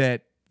me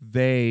that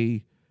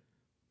they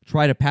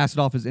try to pass it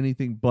off as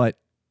anything but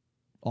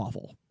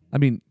awful. I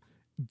mean,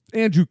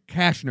 Andrew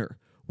Kashner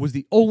was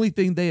the only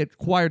thing they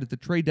acquired at the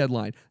trade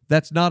deadline.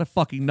 That's not a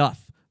fucking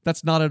enough.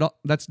 That's not at all.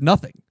 That's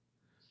nothing.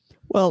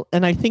 Well,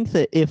 and I think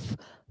that if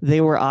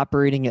they were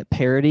operating at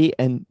parity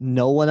and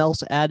no one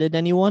else added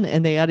anyone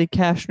and they added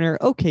Kashner,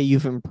 okay,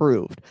 you've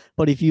improved.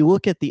 But if you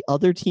look at the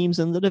other teams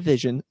in the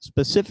division,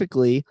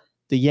 specifically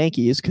the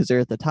Yankees, because they're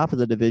at the top of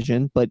the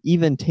division, but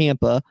even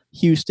Tampa,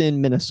 Houston,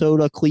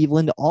 Minnesota,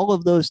 Cleveland, all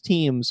of those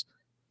teams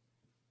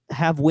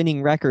have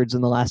winning records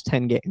in the last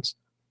 10 games.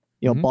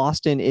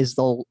 Boston is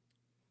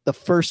the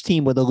first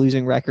team with a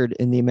losing record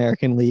in the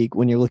American League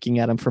when you're looking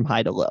at them from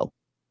high to low.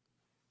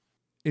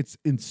 It's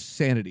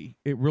insanity.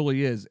 It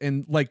really is.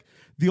 And like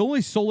the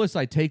only solace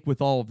I take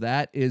with all of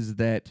that is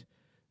that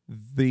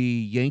the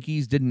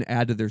Yankees didn't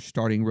add to their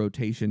starting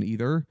rotation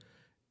either.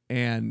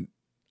 And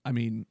I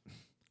mean,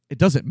 it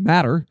doesn't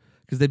matter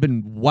because they've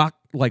been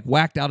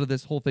whacked out of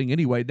this whole thing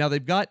anyway. Now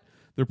they're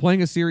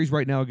playing a series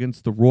right now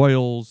against the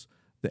Royals,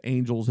 the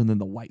Angels, and then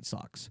the White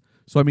Sox.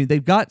 So I mean,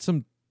 they've got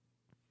some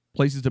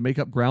places to make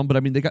up ground, but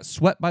I mean, they got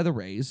swept by the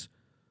Rays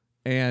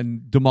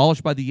and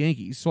demolished by the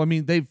Yankees. So I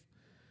mean, they've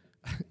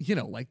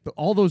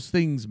all those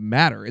things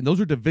matter, and those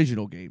are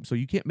divisional games, so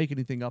you can't make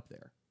anything up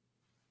there.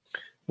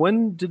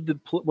 When did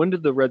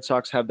the Red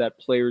Sox have that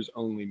players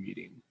only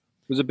meeting?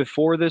 Was it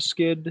before this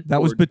skid?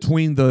 That was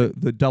between the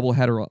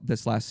doubleheader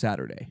this last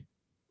Saturday.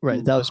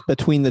 Right, that was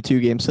between the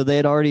 2 games. So they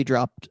had already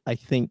dropped, I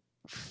think,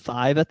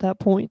 5 at that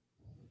point.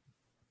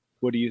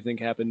 What do you think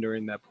happened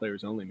during that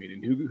players only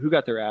meeting? Who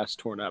got their ass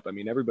torn up? I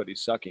mean,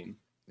 everybody's sucking.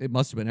 It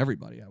must have been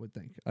everybody, I would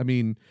think. I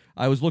mean,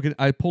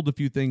 I pulled a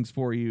few things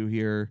for you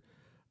here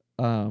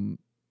in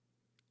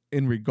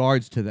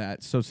regards to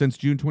that. So since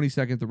June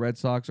 22nd, the Red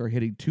Sox are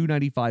hitting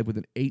 .295 with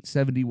an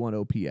 .871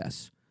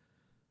 OPS.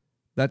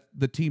 That's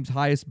the team's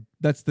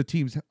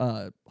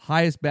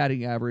highest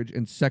batting average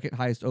and second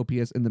highest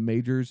OPS in the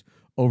majors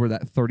over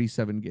that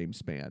 37 game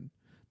span.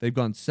 They've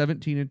gone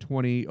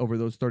 17-20 over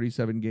those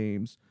 37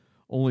 games.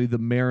 Only the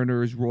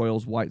Mariners,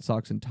 Royals, White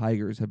Sox, and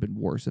Tigers have been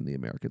worse in the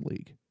American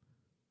League.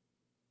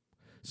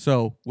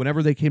 So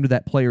whenever they came to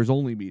that players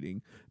only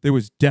meeting, there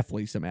was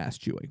definitely some ass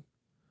chewing.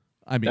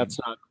 I mean, that's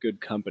not good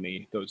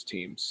company, those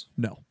teams.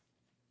 No,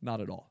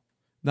 not at all.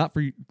 Not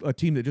for a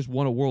team that just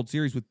won a World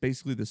Series with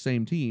basically the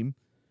same team.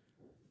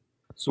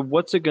 So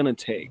what's it going to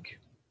take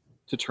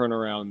to turn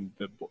around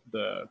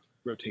the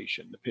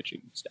rotation, the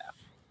pitching staff?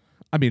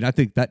 I mean, I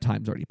think that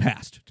time's already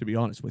passed, to be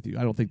honest with you.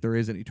 I don't think there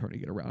is any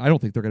turning it around. I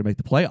don't think they're going to make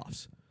the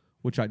playoffs,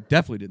 which I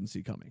definitely didn't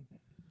see coming.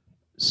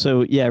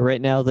 So, yeah,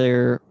 right now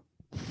they're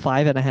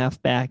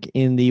 5.5 back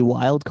in the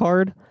wild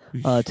card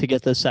to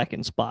get the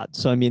second spot.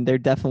 So, I mean, they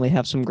definitely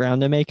have some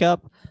ground to make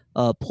up.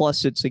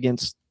 Plus, it's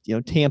against,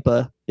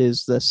 Tampa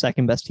is the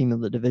second best team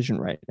in the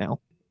division right now.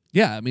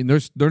 Yeah, I mean,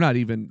 they're not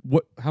even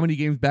how many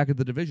games back in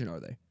the division are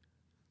they?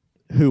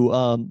 Who,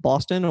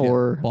 Boston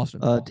or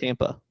Boston.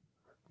 Tampa?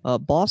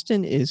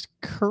 Boston is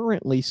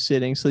currently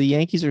sitting. So the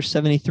Yankees are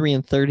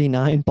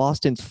 73-39.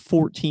 Boston's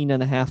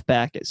 14.5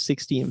 back at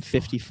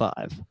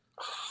 60-55.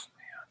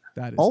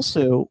 That is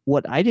also,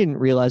 what I didn't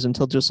realize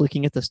until just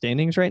looking at the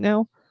standings right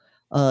now,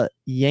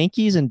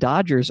 Yankees and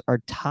Dodgers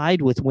are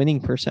tied with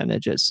winning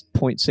percentages,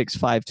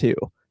 .652.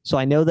 So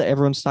I know that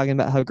everyone's talking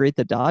about how great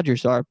the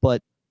Dodgers are,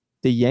 but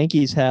the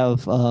Yankees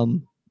have,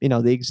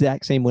 the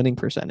exact same winning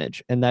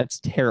percentage, and that's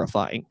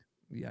terrifying.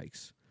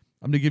 Yikes.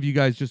 I'm going to give you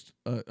guys just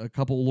a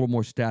couple little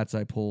more stats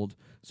I pulled.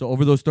 So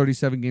over those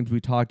 37 games we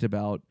talked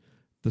about,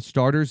 the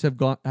starters have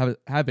a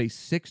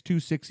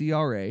 6.26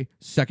 ERA,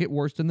 second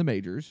worst in the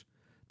majors.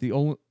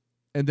 And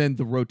then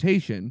the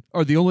rotation,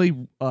 or the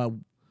only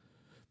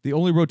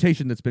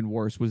rotation that's been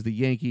worse was the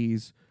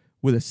Yankees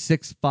with a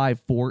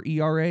 6.54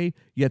 ERA.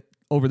 Yet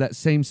over that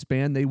same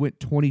span, they went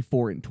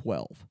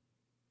 24-12.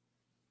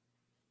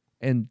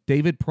 And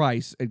David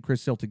Price and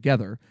Chris Sale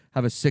together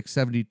have a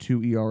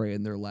 6.72 ERA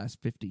in their last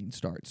 15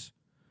 starts.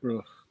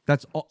 Ugh.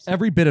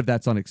 Every bit of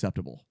that's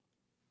unacceptable.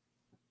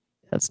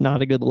 That's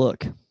not a good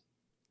look.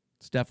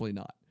 It's definitely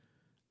not.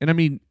 And I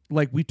mean,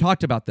 like we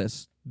talked about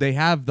this, they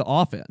have the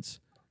offense.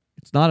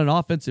 It's not an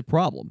offensive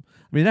problem.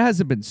 I mean, it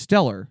hasn't been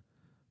stellar,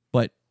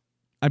 but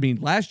I mean,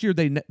 last year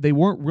they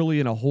weren't really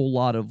in a whole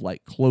lot of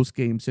like close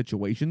game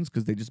situations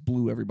because they just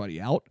blew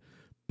everybody out.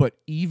 But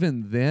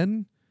even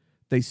then,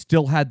 they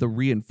still had the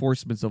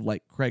reinforcements of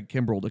like Craig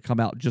Kimbrell to come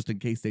out just in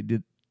case they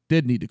did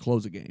need to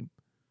close a game.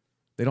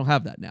 They don't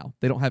have that now.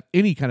 They don't have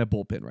any kind of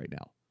bullpen right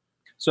now.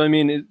 So, I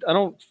mean, I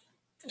don't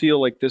feel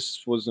like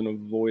this was an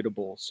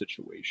avoidable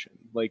situation.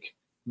 Like,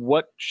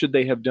 what should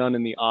they have done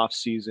in the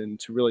offseason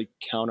to really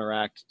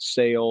counteract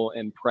Sale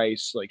and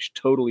Price, like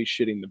totally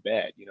shitting the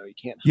bed? You know, you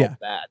can't help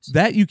that.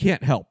 That you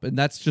can't help, and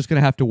that's just going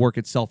to have to work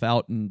itself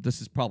out, and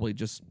this is probably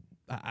just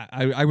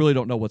I really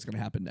don't know what's going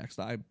to happen next.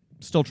 I'm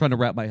still trying to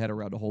wrap my head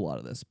around a whole lot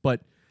of this,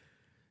 but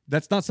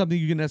that's not something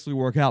you can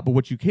necessarily work out. But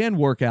what you can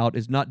work out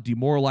is not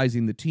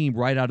demoralizing the team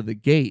right out of the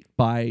gate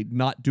by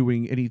not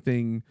doing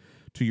anything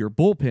to your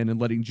bullpen and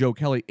letting Joe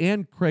Kelly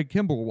and Craig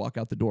Kimbrell walk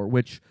out the door,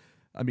 which,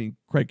 I mean,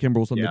 Craig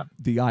Kimbrell's on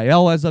the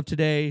IL as of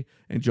today,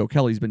 and Joe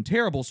Kelly's been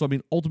terrible. So, I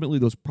mean, ultimately,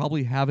 those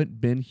probably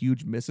haven't been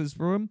huge misses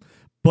for him.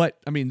 But,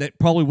 I mean, that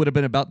probably would have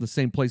been about the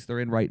same place they're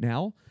in right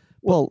now.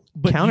 Well,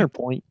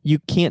 counterpoint, you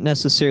can't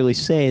necessarily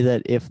say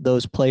that if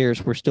those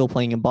players were still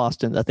playing in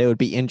Boston that they would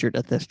be injured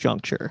at this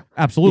juncture.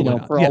 Absolutely.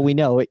 For all we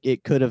know,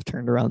 it could have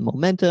turned around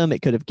momentum.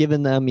 It could have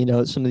given them,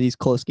 some of these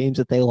close games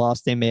that they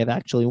lost, they may have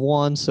actually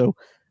won. So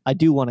I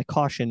do want to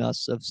caution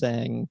us of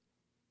saying,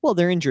 well,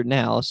 they're injured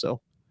now.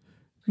 So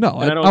no,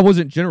 I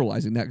wasn't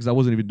generalizing that because I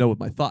wasn't even done with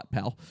my thought,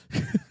 pal.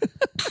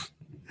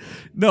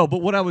 No,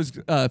 but what I was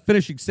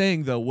finishing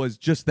saying, though, was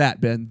just that,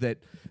 Ben, that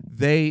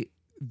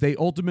they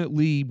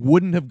ultimately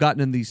wouldn't have gotten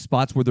in these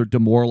spots where they're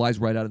demoralized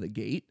right out of the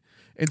gate.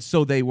 And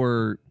so they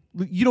were,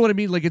 you know what I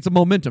mean? Like it's a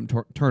momentum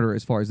turner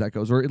as far as that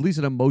goes, or at least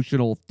an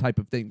emotional type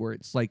of thing where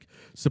it's like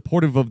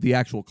supportive of the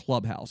actual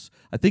clubhouse.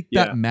 I think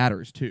that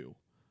matters too.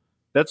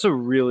 That's a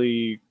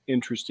really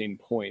interesting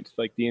point.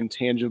 Like the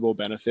intangible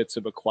benefits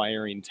of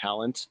acquiring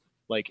talent,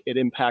 like it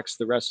impacts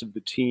the rest of the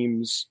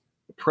team's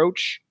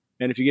approach.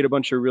 And if you get a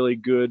bunch of really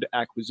good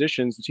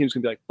acquisitions, the team's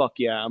gonna be like, fuck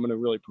yeah, I'm gonna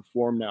really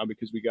perform now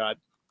because we got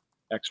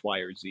X, Y,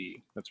 or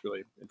Z. That's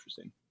really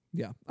interesting.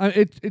 Yeah.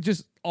 It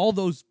just, all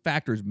those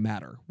factors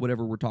matter,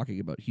 whatever we're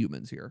talking about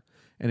humans here.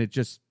 And it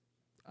just,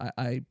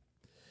 I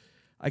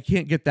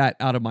can't get that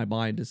out of my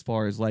mind as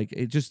far as like,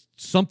 it just,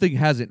 something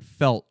hasn't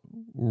felt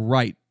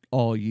right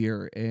all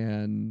year.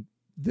 And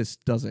this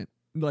doesn't,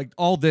 like,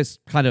 all this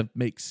kind of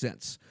makes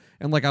sense.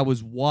 And like, I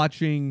was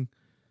watching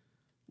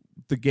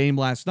the game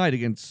last night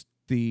against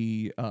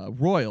the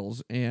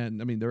Royals,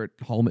 and I mean, they're at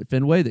home at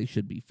Fenway. They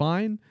should be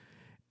fine.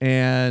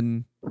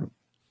 And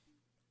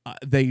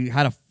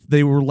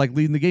they were like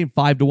leading the game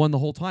 5-1 the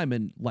whole time,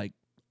 and like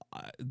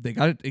they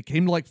got it. It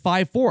came to like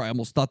 5-4. I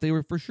almost thought they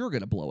were for sure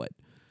going to blow it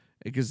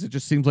because it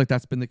just seems like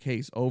that's been the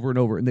case over and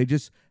over, and they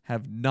just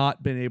have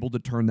not been able to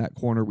turn that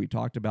corner we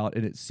talked about,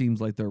 and it seems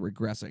like they're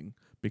regressing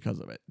because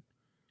of it.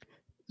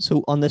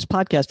 So on this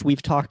podcast,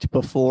 we've talked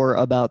before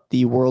about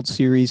the World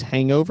Series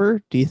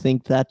hangover. Do you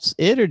think that's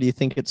it, or do you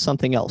think it's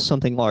something else,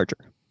 something larger?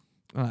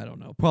 I don't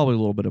know. Probably a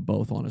little bit of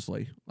both,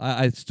 honestly.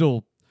 I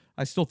still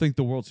think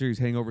the World Series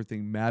hangover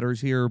thing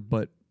matters here,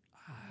 but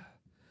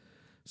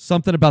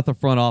something about the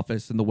front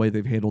office and the way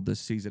they've handled this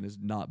season has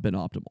not been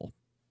optimal.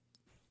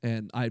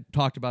 And I've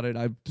talked about it.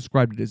 I've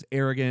described it as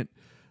arrogant.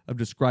 I've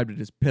described it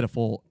as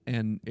pitiful,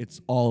 and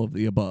it's all of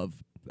the above.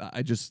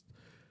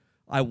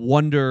 I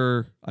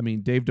wonder, I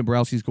mean, Dave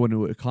Dombrowski's going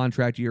to a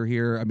contract year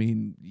here. I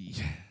mean,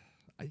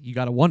 you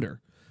got to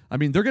wonder. I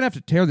mean, they're going to have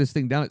to tear this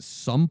thing down at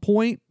some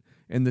point.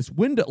 And this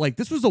window, like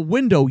this was a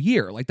window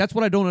year. Like that's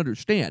what I don't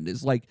understand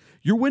is like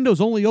your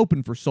window's only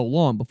open for so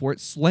long before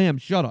it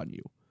slams shut on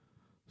you.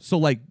 So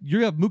like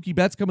you have Mookie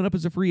Betts coming up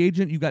as a free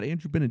agent. You got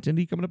Andrew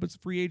Benintendi coming up as a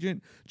free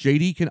agent.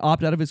 JD can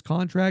opt out of his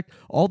contract.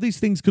 All these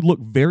things could look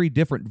very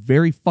different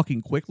very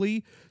fucking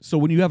quickly. So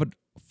when you have a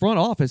front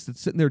office that's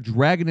sitting there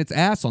dragging its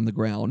ass on the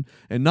ground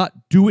and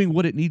not doing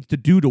what it needs to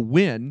do to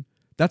win,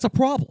 that's a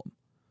problem.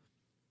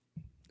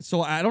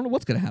 So I don't know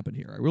what's going to happen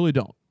here. I really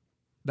don't.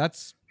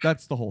 That's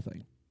the whole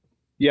thing.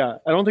 Yeah,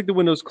 I don't think the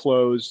window's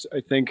closed. I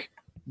think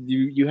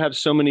you have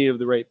so many of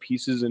the right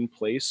pieces in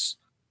place,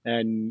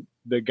 and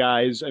the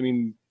guys, I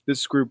mean,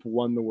 this group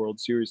won the World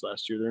Series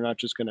last year. They're not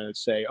just going to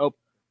say, oh,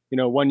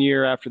 1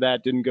 year after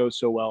that didn't go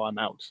so well, I'm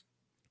out.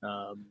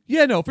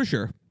 Yeah, no, for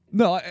sure.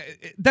 No,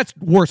 that's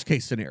worst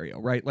case scenario,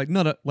 right?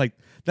 Like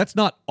that's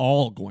not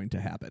all going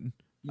to happen.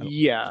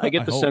 I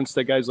get the hope. sense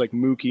that guys like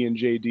Mookie and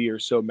JD are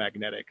so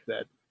magnetic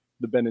that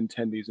the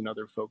Benintendies and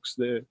other folks,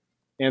 the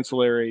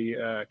ancillary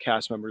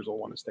cast members, will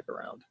want to stick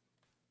around.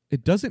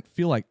 It doesn't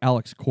feel like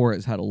Alex Cora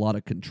has had a lot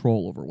of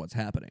control over what's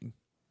happening.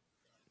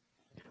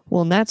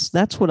 Well, and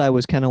that's what I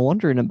was kind of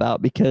wondering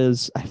about,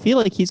 because I feel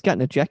like he's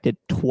gotten ejected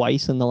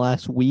twice in the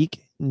last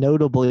week,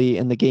 notably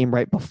in the game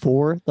right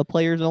before the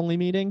players only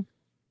meeting.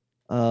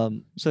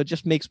 So it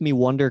just makes me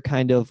wonder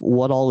kind of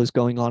what all is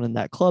going on in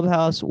that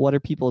clubhouse. What are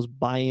people's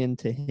buy-in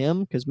to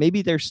him? Because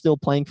maybe they're still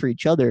playing for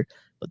each other,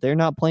 but they're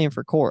not playing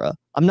for Cora.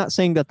 I'm not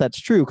saying that that's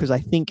true, because I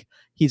think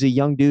he's a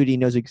young dude. He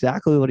knows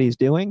exactly what he's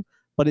doing,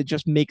 but it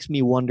just makes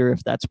me wonder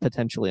if that's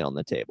potentially on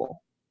the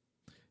table.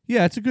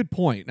 Yeah, it's a good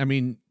point. I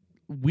mean,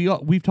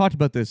 we've talked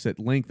about this at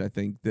length. I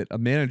think that a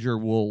manager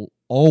will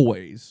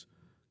always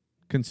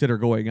consider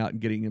going out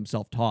and getting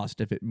himself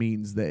tossed if it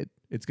means that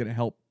it's going to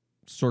help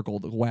circle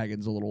the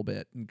wagons a little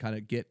bit and kind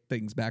of get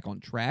things back on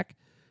track.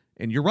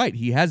 And you're right,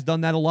 he has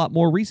done that a lot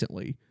more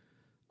recently.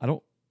 I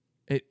don't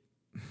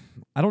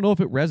know if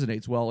it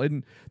resonates well.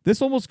 And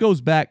this almost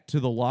goes back to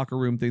the locker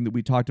room thing that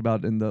we talked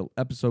about in the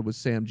episode with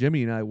Sam,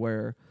 Jimmy, and I,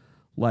 where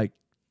like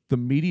the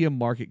media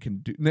market can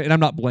do, and I'm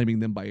not blaming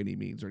them by any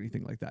means or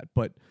anything like that,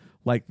 but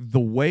like the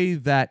way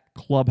that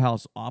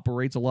clubhouse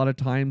operates a lot of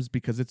times,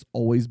 because it's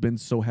always been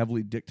so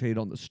heavily dictated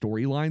on the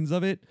storylines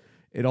of it,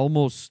 it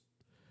almost,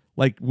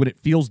 like when it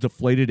feels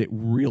deflated, it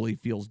really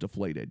feels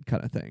deflated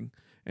kind of thing.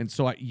 And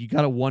so you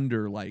got to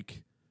wonder,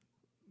 like,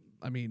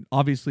 I mean,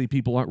 obviously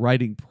people aren't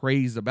writing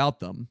praise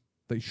about them.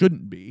 They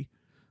shouldn't be.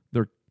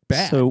 They're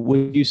bad. So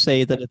would you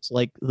say that it's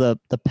like the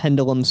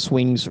pendulum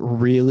swings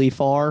really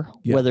far,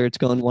 whether it's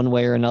going one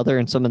way or another,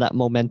 and some of that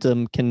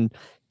momentum can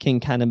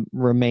kind of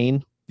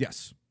remain?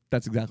 Yes,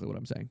 that's exactly what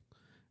I'm saying.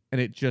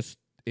 And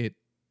it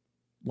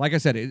like I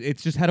said,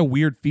 it's just had a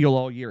weird feel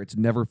all year. It's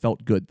never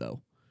felt good,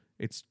 though.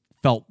 It's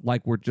felt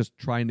like we're just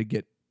trying to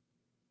get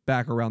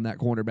back around that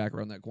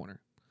corner.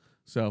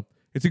 So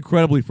it's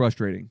incredibly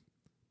frustrating.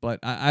 But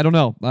I don't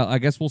know. I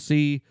guess we'll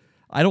see.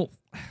 I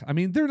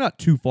mean, they're not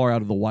too far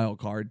out of the wild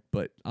card,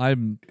 but I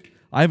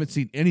haven't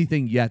seen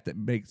anything yet that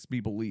makes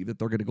me believe that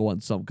they're going to go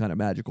on some kind of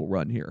magical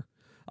run here.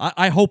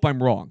 I hope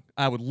I'm wrong.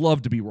 I would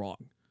love to be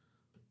wrong,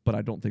 but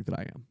I don't think that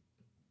I am.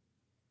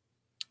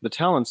 The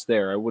talent's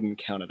there. I wouldn't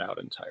count it out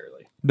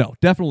entirely. No,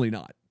 definitely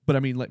not. But I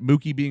mean, like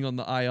Mookie being on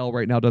the IL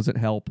right now doesn't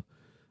help.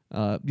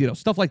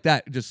 Stuff like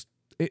that. Just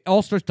it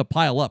all starts to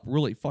pile up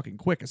really fucking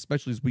quick,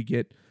 especially as we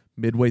get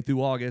midway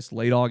through August,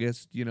 late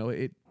August.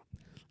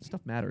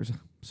 Stuff matters.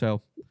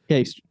 So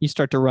yeah, you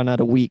start to run out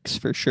of weeks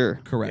for sure.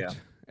 Correct. Yeah.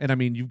 And I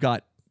mean, you've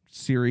got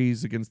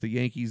series against the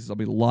Yankees. I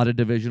mean, a lot of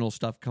divisional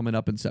stuff coming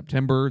up in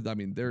September. I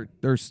mean,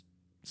 their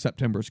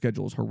September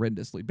schedule is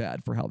horrendously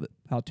bad for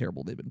how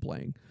terrible they've been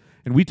playing.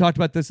 And we talked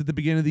about this at the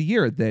beginning of the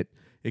year, that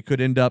it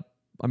could end up.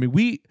 I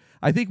mean,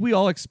 I think we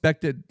all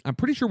expected. I'm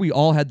pretty sure we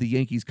all had the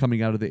Yankees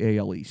coming out of the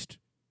AL East.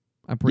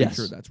 I'm pretty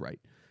sure that's right.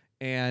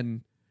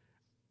 And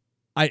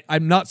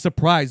I'm not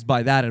surprised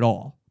by that at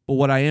all. But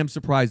what I am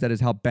surprised at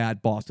is how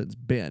bad Boston's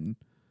been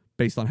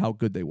based on how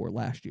good they were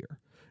last year.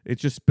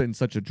 It's just been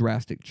such a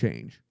drastic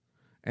change.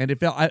 And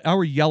if I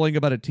were yelling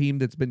about a team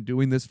that's been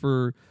doing this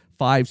for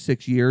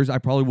 5-6 years, I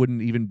probably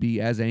wouldn't even be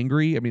as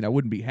angry. I mean, I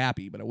wouldn't be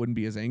happy, but I wouldn't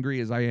be as angry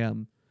as I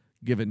am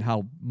given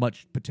how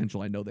much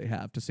potential I know they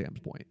have, to Sam's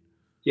point.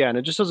 Yeah, and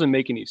it just doesn't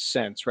make any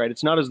sense, right?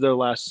 It's not as though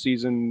last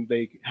season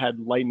they had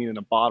lightning in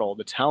a bottle.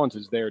 The talent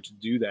is there to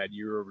do that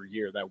year over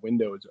year. That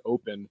window is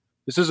open.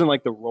 This isn't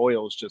like the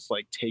Royals just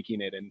like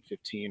taking it in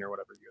 15 or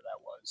whatever year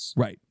that was.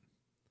 Right.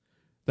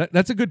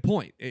 That's a good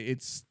point.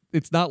 It's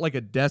not like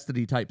a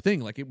destiny type thing.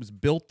 Like, it was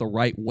built the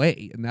right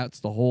way, and that's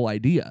the whole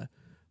idea.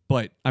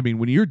 But I mean,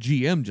 when your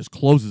GM just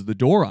closes the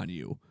door on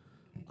you,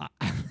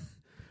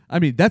 I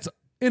mean, that's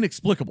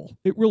inexplicable.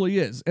 It really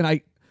is. And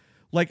I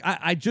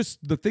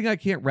just, the thing I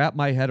can't wrap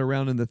my head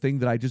around, and the thing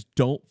that I just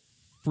don't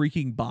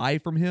freaking buy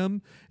from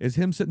him, is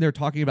him sitting there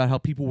talking about how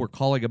people were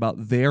calling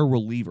about their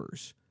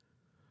relievers.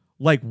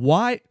 Like,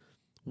 why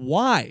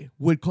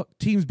would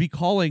teams be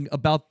calling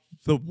about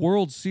the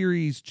World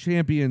Series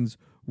champions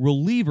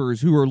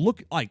relievers who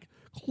are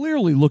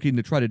clearly looking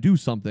to try to do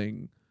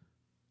something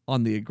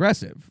on the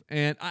aggressive?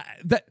 And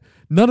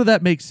none of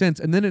that makes sense.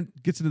 And then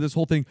it gets into this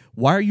whole thing.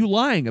 Why are you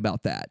lying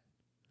about that?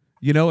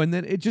 And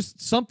then it just,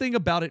 something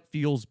about it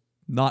feels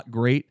not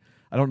great.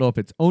 I don't know if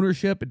it's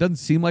ownership. It doesn't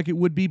seem like it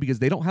would be, because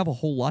they don't have a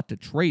whole lot to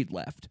trade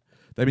left.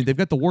 I mean, they've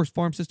got the worst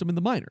farm system in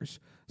the minors.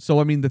 So,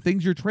 I mean, the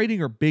things you're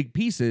trading are big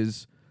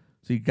pieces.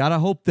 So you got to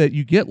hope that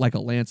you get like a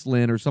Lance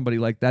Lynn or somebody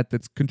like that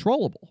that's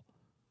controllable.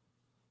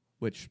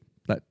 Which,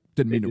 that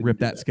didn't mean to rip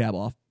that scab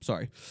off.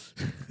 Sorry.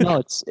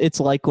 No, it's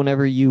like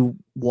whenever you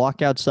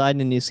walk outside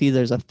and you see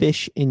there's a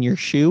fish in your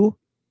shoe.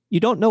 You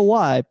don't know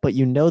why, but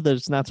you know that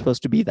it's not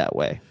supposed to be that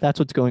way. That's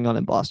what's going on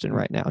in Boston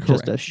right now. Correct.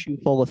 Just a shoe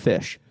full of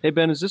fish. Hey,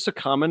 Ben, is this a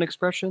common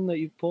expression that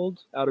you've pulled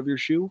out of your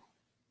shoe?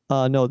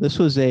 No, this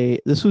was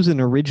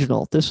an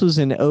original. This was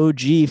an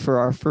OG for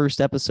our first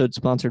episode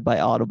sponsored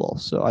by Audible.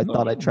 So I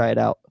thought I'd try it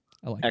out.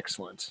 I like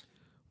Excellent.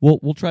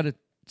 We'll try to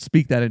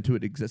speak that into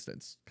an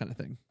existence kind of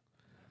thing.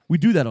 We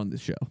do that on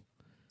this show.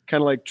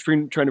 Kind of like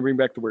trying to bring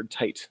back the word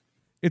tight.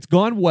 It's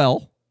gone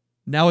well.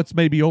 Now it's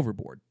maybe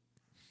overboard.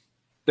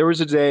 There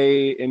was a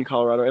day in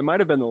Colorado. It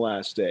might have been the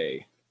last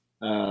day.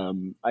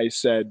 I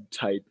said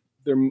tight.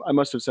 I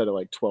must have said it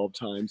like 12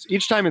 times.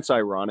 Each time it's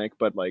ironic,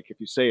 but like if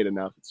you say it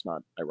enough, it's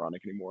not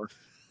ironic anymore.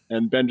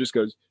 And Ben just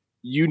goes,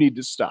 "You need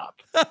to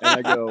stop."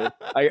 And I go,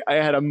 I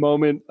had a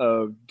moment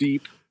of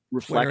deep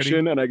reflection,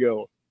 Clarity. and I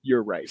go,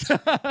 "You're right."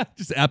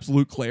 Just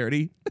absolute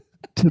clarity.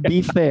 To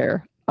be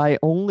fair, I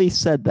only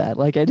said that.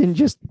 Like, I didn't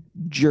just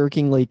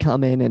jerkingly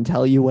come in and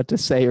tell you what to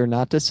say or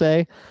not to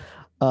say.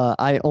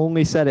 I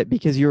only said it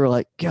because you were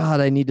like,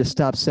 "God, I need to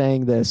stop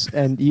saying this."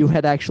 And you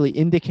had actually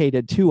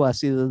indicated to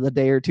us either the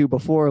day or two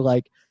before,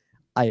 like,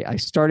 I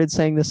started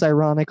saying this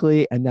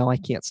ironically, and now I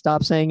can't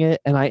stop saying it.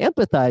 And I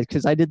empathize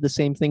because I did the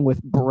same thing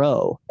with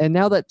bro. And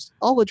now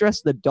I'll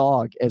address the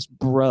dog as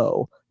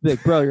bro.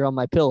 Like, bro, you're on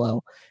my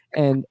pillow.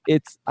 And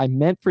I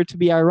meant for it to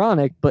be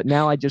ironic, but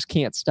now I just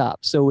can't stop.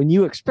 So when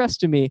you expressed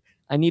to me,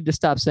 I need to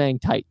stop saying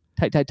tight,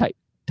 tight, tight, tight,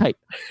 tight.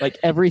 Like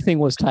everything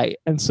was tight.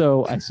 And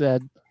so I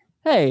said,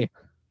 "Hey,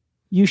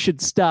 you should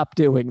stop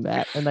doing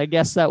that." And I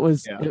guess that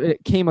was,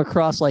 it came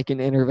across like an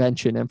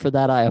intervention. And for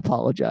that, I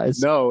apologize.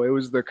 No, it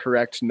was the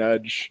correct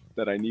nudge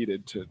that I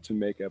needed to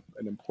make an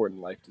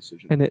important life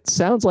decision. And it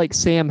sounds like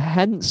Sam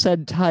hadn't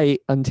said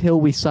tight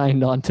until we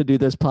signed on to do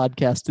this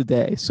podcast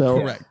today. So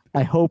Correct.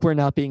 I hope we're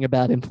not being a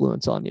bad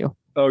influence on you.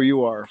 Oh,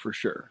 you are for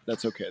sure.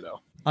 That's okay though.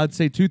 I'd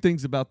say two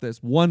things about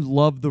this. One,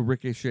 love the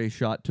ricochet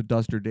shot to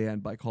Duster Dan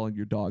by calling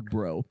your dog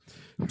bro.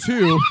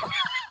 Two,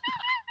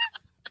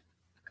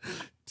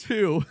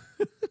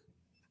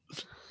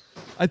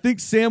 I think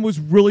Sam was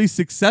really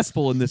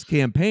successful in this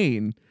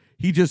campaign.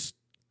 He just,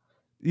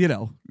 went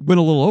a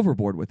little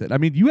overboard with it. I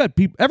mean, you had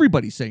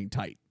everybody saying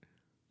tight.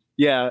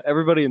 Yeah,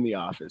 everybody in the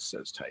office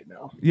says tight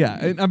now. Yeah,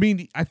 and I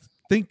mean, I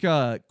think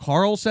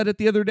Carl said it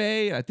the other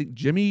day. I think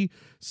Jimmy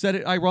said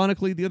it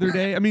ironically the other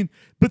day. I mean,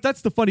 but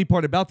that's the funny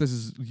part about this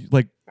is,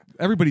 like,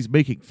 everybody's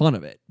making fun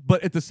of it.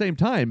 But at the same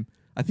time,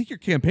 I think your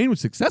campaign was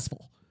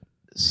successful.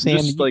 Sam,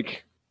 just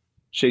like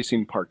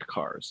chasing parked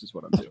cars is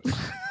what I'm doing.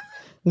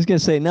 I was going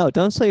to say, no,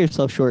 don't sell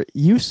yourself short.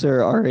 You,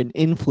 sir, are an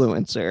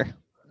influencer.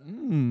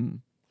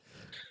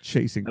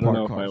 Chasing I don't parked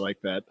know cars. if I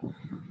like that.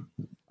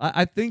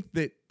 I think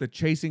that the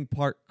chasing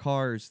parked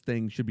cars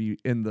thing should be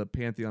in the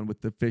pantheon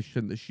with the fish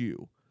and the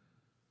shoe.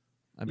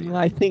 I mean,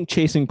 I think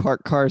chasing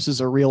parked cars is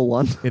a real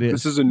one. it is.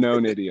 This is a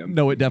known idiom.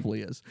 No, it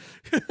definitely is.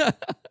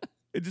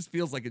 It just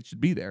feels like it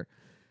should be there.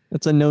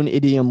 It's a known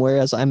idiom,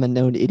 whereas I'm a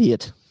known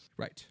idiot.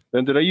 Right.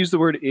 Then did I use the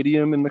word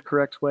idiom in the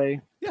correct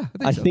way? Yeah,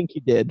 I think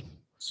you did.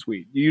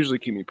 Sweet. You usually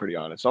keep me pretty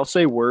honest. I'll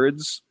say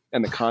words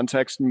and the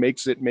context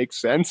makes it make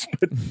sense,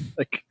 but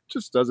like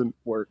just doesn't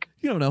work.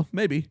 You don't know.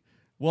 Maybe.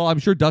 Well, I'm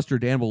sure Duster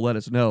Dan will let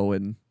us know,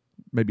 and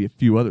maybe a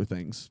few other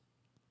things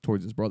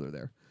towards his brother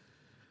there.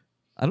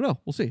 I don't know.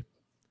 We'll see.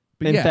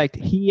 But In fact,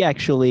 he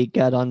actually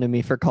got onto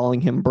me for calling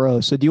him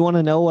bro. So do you want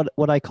to know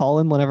what I call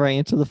him whenever I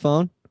answer the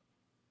phone?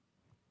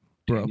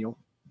 bro, Daniel.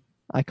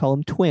 I call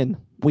him Twin.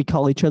 We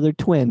call each other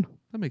Twin.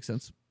 that makes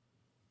sense.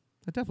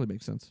 That definitely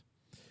makes sense.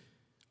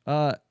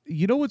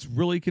 You know what's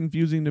really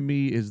confusing to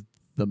me is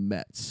the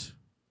Mets.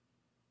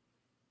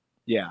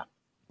 Yeah.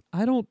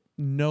 I don't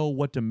know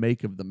what to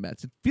make of the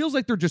Mets. It feels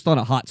like they're just on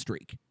a hot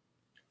streak.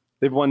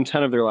 They've won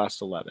 10 of their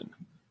last 11.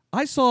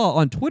 I saw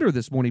on Twitter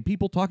this morning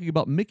people talking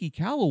about Mickey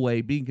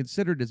Callaway being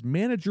considered as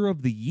manager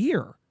of the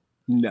year.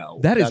 No.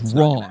 That is that's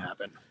not wrong. gonna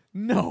happen.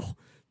 No.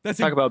 That's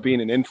Talk about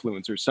being an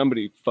influencer.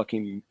 Somebody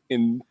fucking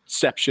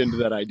inceptioned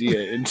that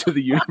idea into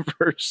the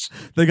universe.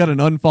 They got an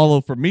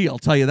unfollow from me, I'll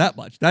tell you that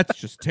much. That's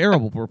just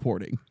terrible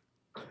reporting.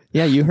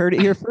 Yeah, you heard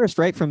it here first,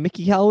 right? From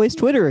Mickey Callaway's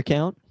Twitter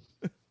account.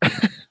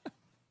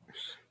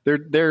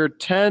 They're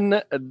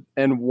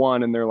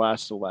 10-1 in their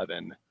last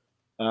 11.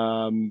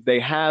 They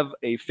have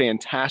a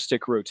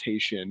fantastic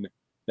rotation.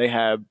 They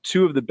have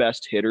two of the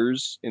best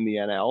hitters in the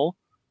NL.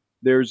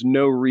 There's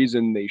no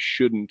reason they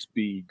shouldn't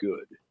be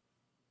good.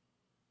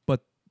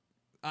 But,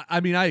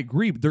 I mean, I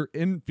agree. Their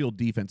infield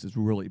defense is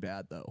really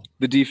bad, though.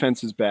 The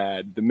defense is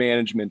bad. The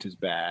management is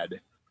bad.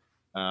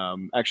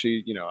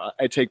 Actually,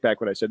 I take back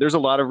what I said. There's a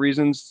lot of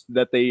reasons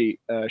that they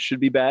should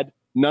be bad.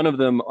 None of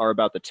them are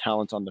about the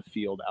talent on the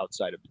field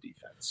outside of the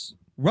defense.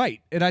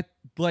 Right. And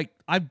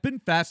I've been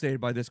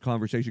fascinated by this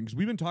conversation because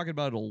we've been talking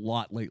about it a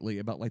lot lately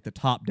about like the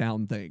top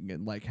down thing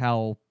and like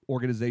how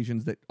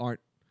organizations that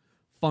aren't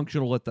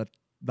functional at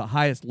the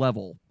highest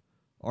level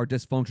are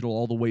dysfunctional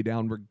all the way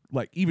down,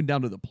 like even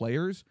down to the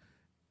players.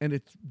 And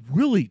it's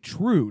really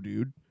true,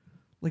 dude.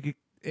 Like,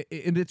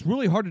 and it's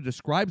really hard to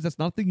describe because that's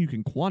not a thing you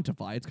can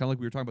quantify. It's kind of like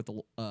we were talking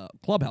about the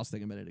clubhouse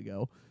thing a minute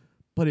ago.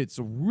 But it's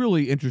a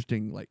really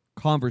interesting like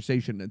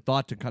conversation and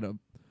thought to kind of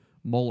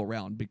mull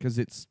around because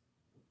it's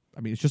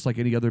just like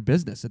any other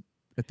business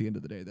at the end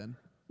of the day then.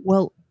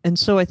 Well, and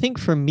so I think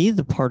for me,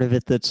 the part of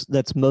it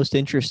that's most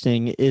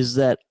interesting is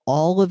that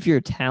all of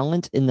your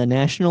talent in the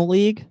National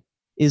League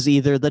is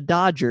either the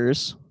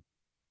Dodgers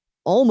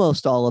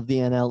almost all of the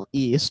NL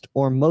East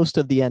or most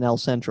of the NL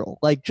Central.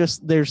 Like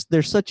just there's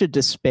such a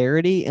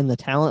disparity in the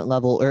talent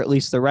level, or at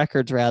least the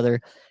records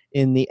rather,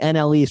 in the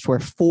NL East where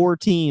 4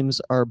 teams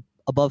are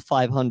above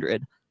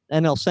 500,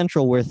 NL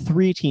Central where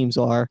 3 teams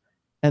are,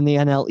 and the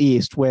NL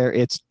East where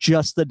it's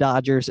just the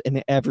Dodgers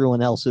and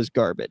everyone else is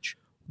garbage.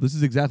 This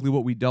is exactly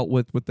what we dealt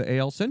with the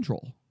AL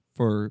Central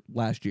for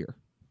last year.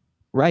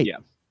 Right. Yeah.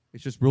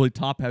 It's just really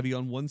top heavy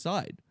on one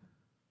side.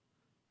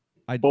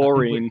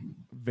 Boring.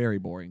 Very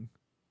boring.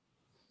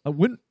 I'm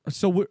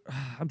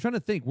trying to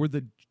think. Were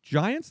the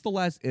Giants the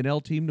last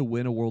NL team to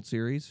win a World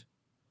Series?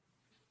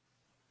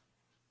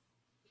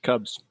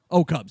 Cubs.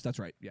 Oh, Cubs. That's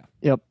right. Yeah.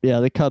 Yep. Yeah,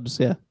 the Cubs.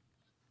 Yeah.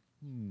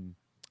 I think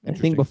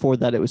Interesting. before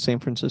that it was San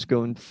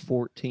Francisco in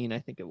 14. I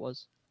think it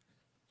was.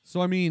 So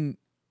I mean,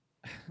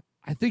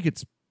 I think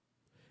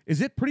is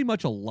it pretty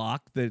much a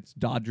lock that it's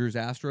Dodgers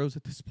Astros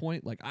at this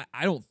point? Like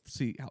I don't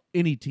see how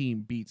any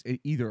team beats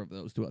either of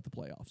those throughout the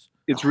playoffs.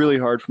 It's really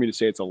hard for me to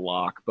say it's a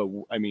lock, but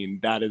I mean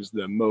that is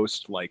the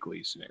most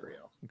likely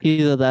scenario.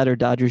 Either that or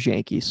Dodgers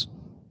Yankees.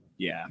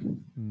 Yeah.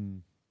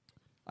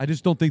 I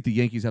just don't think the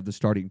Yankees have the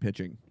starting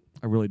pitching.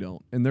 I really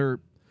don't, and they're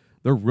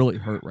really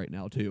hurt right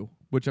now too.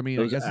 Which I mean,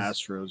 Those I guess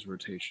Astros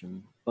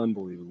rotation,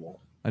 unbelievable.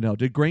 I know.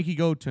 Did Greinke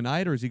go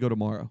tonight or does he go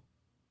tomorrow?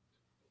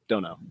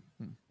 Don't know.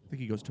 I think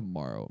he goes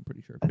tomorrow. I'm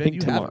pretty sure. I Ben, think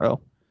you have him?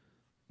 tomorrow.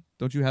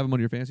 Don't you have him on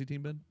your fantasy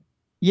team, Ben?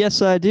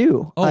 Yes, I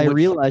do. Oh, I which-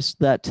 realized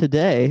that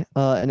today,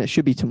 and it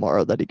should be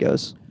tomorrow that he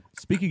goes.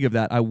 Speaking of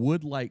that, I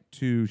would like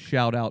to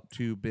shout out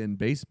to Ben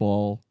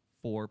Baseball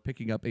for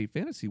picking up a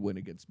fantasy win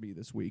against me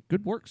this week.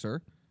 Good work,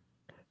 sir.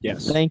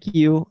 Yes. Thank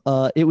you.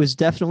 It was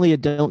definitely a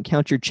don't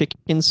count your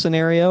chickens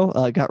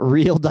scenario. Got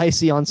real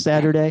dicey on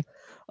Saturday.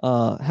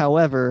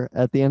 However,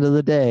 at the end of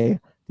the day,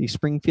 the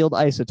Springfield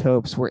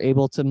Isotopes were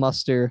able to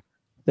muster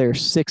their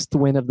 6th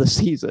win of the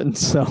season.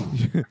 So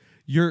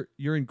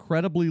You're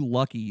incredibly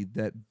lucky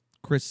that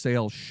Chris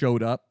Sale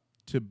showed up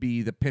to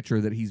be the pitcher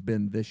that he's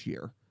been this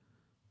year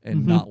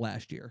and not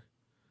last year.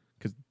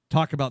 Because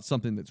talk about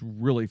something that's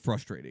really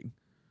frustrating.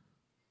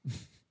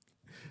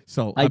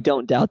 So I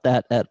don't doubt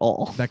that at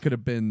all. that could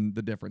have been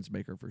the difference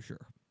maker for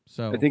sure.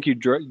 So I think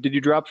did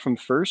you drop from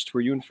first? Were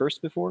you in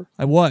first before?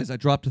 I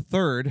dropped to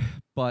third,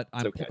 but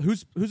I'm okay.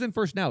 who's in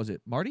first now? Is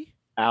it Marty?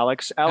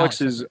 Alex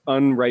is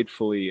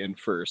unrightfully in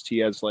first. He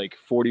has like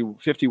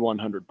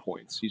 5,100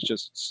 points. He's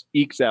just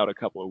ekes out a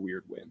couple of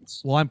weird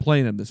wins. Well, I'm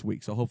playing him this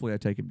week, so hopefully I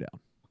take him down.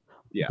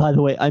 Yeah. By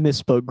the way, I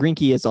misspoke.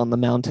 Greinke is on the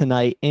mound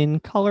tonight in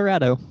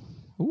Colorado.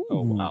 Ooh,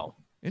 Oh, wow.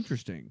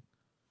 Interesting.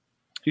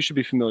 He should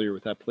be familiar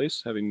with that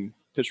place, having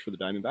pitched for the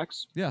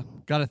Diamondbacks. Yeah,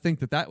 got to think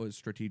that was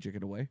strategic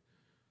in a way.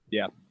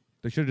 Yeah.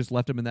 They should have just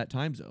left him in that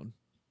time zone.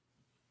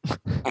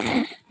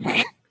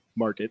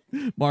 Market.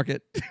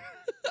 Market.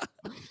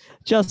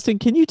 Justin,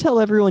 can you tell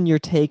everyone your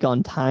take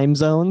on time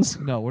zones?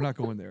 No, we're not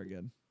going there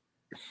again.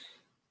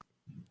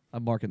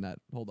 I'm marking that.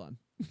 Hold on.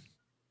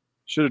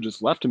 Should have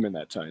just left him in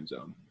that time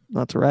zone.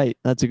 That's right.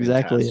 That's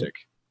exactly it. Fantastic.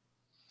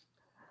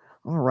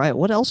 All right.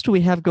 What else do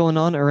we have going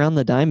on around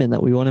the diamond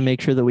that we want to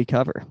make sure that we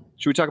cover?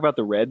 Should we talk about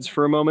the Reds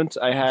for a moment?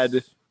 I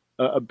had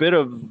a bit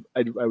of,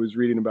 I was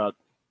reading about,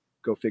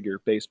 go figure,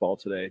 baseball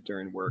today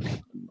during work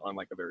on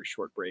like a very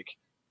short break.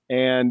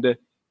 And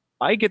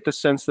I get the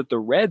sense that the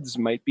Reds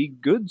might be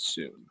good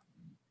soon.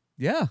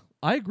 Yeah,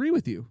 I agree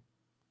with you.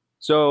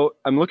 So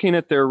I'm looking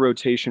at their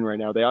rotation right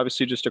now. They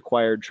obviously just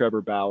acquired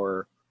Trevor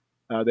Bauer.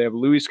 They have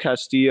Luis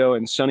Castillo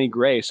and Sonny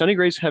Gray. Sonny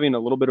Gray's having a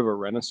little bit of a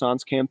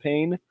renaissance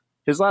campaign.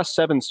 His last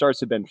 7 starts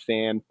have been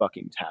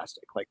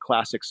fan-fucking-tastic, like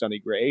classic Sonny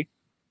Gray.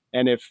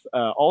 And if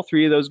all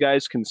 3 of those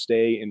guys can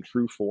stay in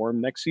true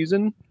form next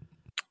season,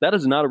 that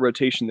is not a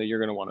rotation that you're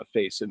going to want to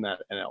face in that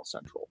NL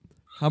Central.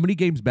 How many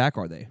games back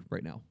are they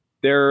right now?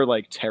 They're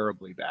like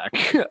terribly back.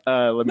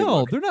 Let me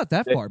look. They're not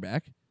that far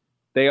back.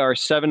 They are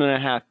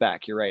 7.5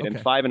 back. You're right, Okay.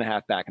 and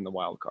 5.5 back in the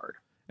wild card.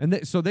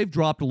 And so they've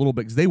dropped a little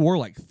bit because they were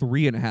like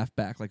 3.5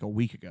 back like a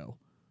week ago.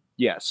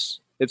 Yes.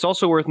 It's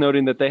also worth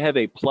noting that they have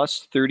a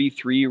plus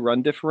 33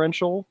 run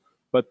differential,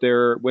 but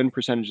their win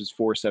percentage is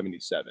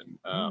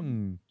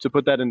 .477. To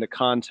put that into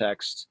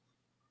context,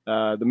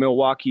 the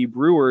Milwaukee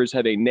Brewers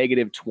have a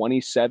negative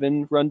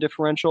 27 run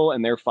differential,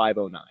 and they're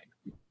 .509.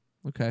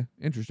 Okay,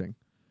 interesting.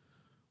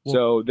 Well,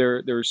 So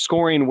they're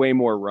scoring way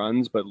more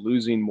runs, but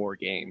losing more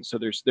games. So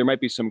there might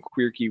be some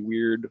quirky,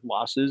 weird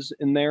losses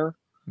in there.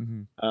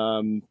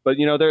 But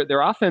you know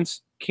their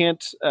offense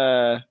can't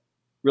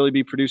really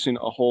be producing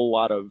a whole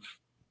lot of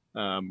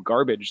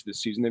garbage this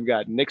season. They've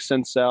got Nick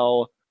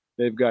Senzel,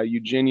 they've got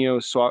Eugenio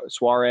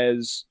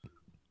Suarez,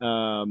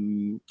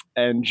 and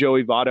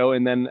Joey Votto,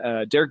 and then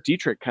Derek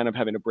Dietrich kind of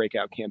having a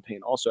breakout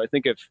campaign. Also, I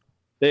think if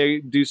they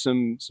do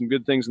some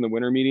good things in the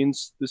winter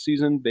meetings this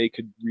season, they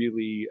could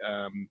really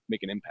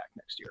make an impact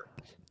next year.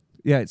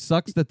 Yeah, it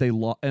sucks that they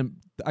lost. And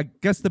I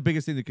guess the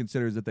biggest thing to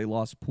consider is that they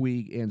lost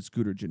Puig and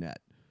Scooter Gennett.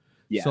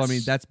 Yes. So, I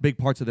mean, that's big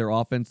parts of their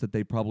offense that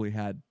they probably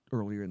had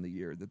earlier in the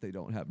year that they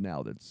don't have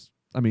now.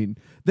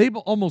 They've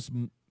almost,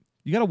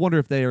 you got to wonder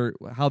if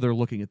how they're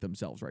looking at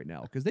themselves right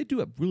now because they do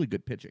have really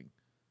good pitching.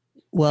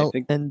 Well,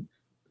 and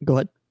go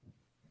ahead.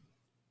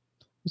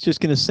 was just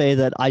going to say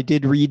that I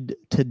did read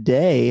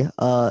today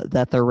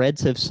that the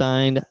Reds have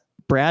signed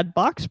Brad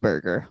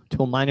Boxberger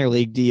to a minor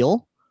league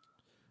deal.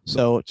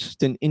 So it's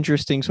just an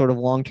interesting sort of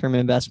long-term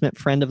investment.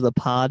 Friend of the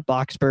pod,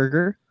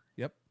 Boxberger.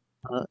 Yep.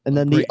 And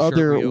then the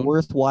other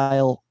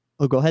worthwhile...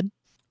 Oh, go ahead.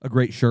 A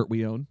great shirt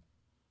we own.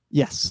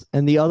 Yes.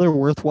 And the other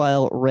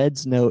worthwhile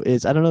Reds note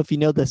is, I don't know if you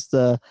know this,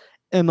 the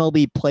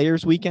MLB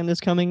Players Weekend is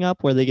coming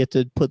up where they get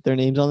to put their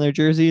names on their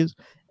jerseys.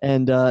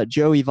 And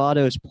Joey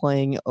Votto is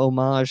playing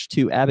homage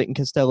to Abbott and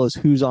Costello's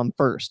Who's on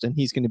First, and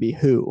he's going to be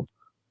Who.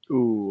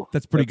 Ooh,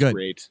 that's pretty good.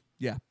 Great.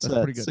 Yeah, that's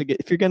pretty good. So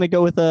if you're going to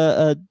go with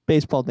a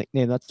baseball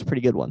nickname, that's a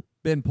pretty good one.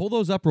 Ben, pull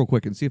those up real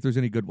quick and see if there's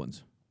any good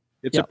ones.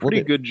 It's a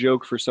pretty good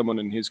joke for someone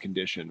in his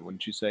condition,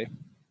 wouldn't you say?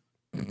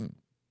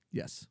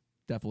 Yes,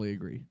 definitely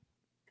agree.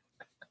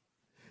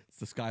 It's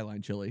the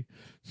Skyline chili.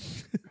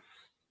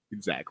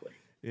 Exactly.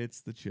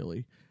 It's the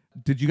chili.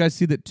 Did you guys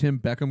see that Tim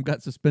Beckham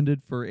got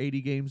suspended for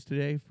 80 games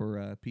today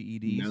for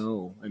PEDs?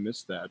 No, I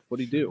missed that.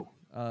 What'd he do?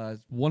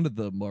 One of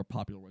the more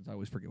popular ones. I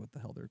always forget what the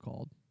hell they're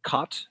called.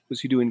 Cot?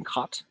 Was he doing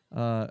cot?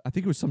 I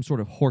think it was some sort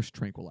of horse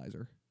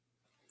tranquilizer.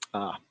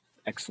 Ah,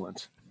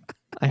 excellent.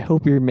 I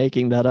hope you're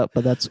making that up,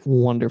 but that's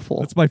wonderful.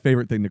 That's my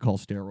favorite thing to call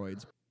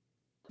steroids.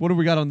 What have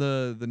we got on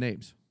the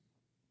names?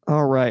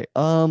 All right.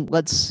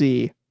 Let's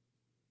see.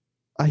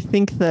 I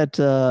think that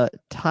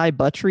Ty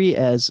Buttrey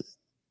as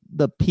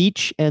the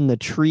peach and the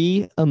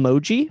tree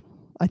emoji,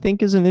 I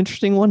think, is an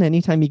interesting one.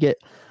 Anytime you get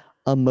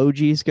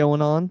emojis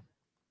going on.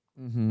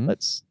 Mm-hmm.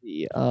 Let's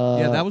see.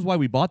 Yeah, that was why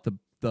we bought the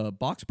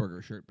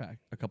Boxburger shirt back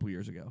a couple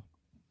years ago.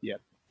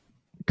 Yep.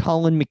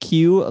 Colin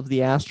McHugh of the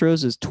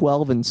Astros is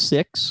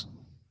 12-6.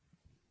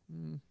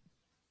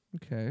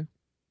 Okay. Is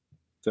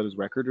that his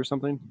record or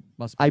something?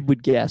 Must be. I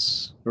would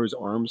guess. Or his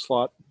arm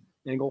slot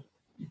angle?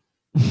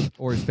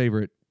 Or his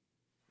favorite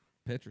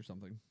pitch or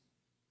something.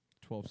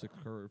 12-6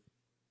 curve.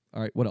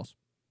 All right, what else?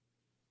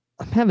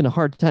 I'm having a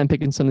hard time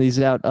picking some of these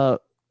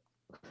out.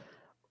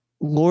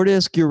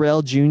 Lourdes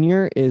Gurriel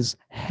Jr. is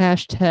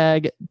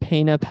hashtag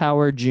Pena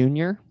Power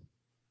Jr.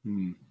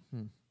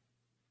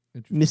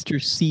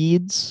 Mr.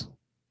 Seeds.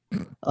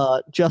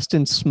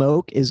 Justin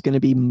Smoke is going to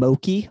be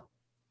Moki.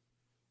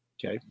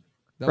 Okay.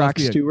 Brock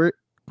Stewart.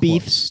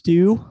 Beef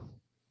Stew.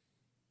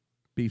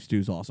 Beef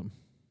Stew's awesome.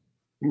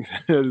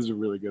 That is a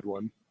really good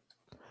one.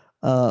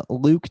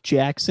 Luke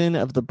Jackson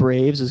of the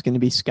Braves is going to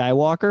be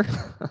Skywalker.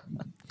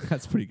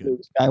 That's pretty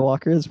good.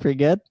 Skywalker is pretty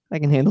good. I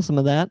can handle some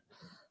of that.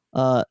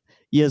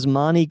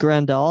 Yasmani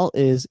Grandal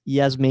is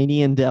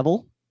Yasmanian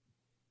Devil.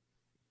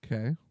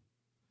 Okay.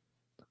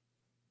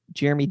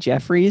 Jeremy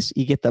Jeffries,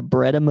 you get the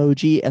bread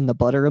emoji and the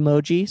butter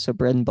emoji, so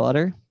bread and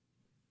butter.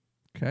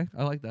 Okay,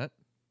 I like that.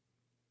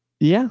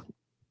 Yeah,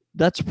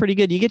 that's pretty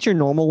good. You get your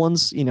normal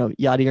ones,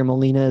 Yadier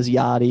Molina is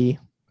Yachty.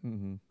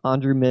 Mm-hmm.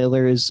 Andrew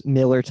Miller is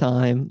Miller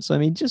Time. So, I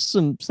mean, just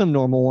some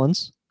normal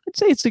ones. I'd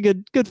say it's a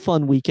good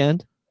fun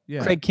weekend.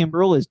 Yeah. Craig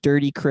Kimbrell is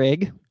Dirty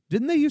Craig.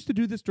 Didn't they used to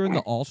do this during the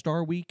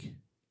All-Star Week?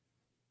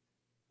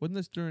 Wasn't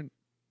this during...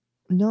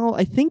 No,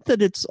 I think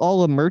that it's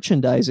all a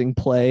merchandising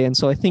play. And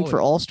so I think for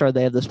All-Star,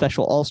 they have the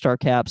special All-Star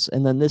caps.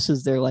 And then this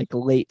is their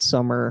late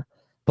summer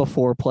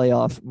before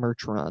playoff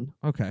merch run.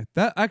 Okay.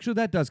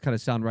 That does kind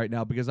of sound right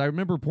now, because I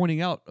remember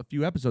pointing out a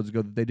few episodes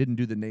ago that they didn't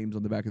do the names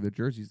on the back of their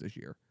jerseys this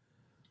year.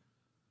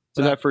 It's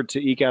an effort to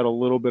eke out a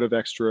little bit of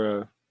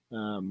extra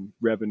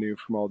revenue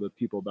from all the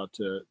people about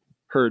to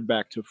herd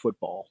back to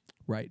football.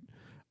 Right.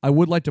 I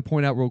would like to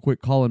point out real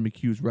quick, Colin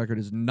McHugh's record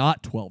is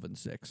not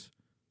 12-6.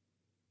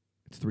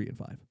 It's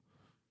 3-5.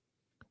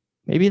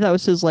 Maybe that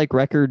was his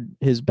record,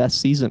 his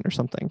best season or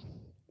something.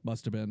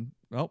 Must have been.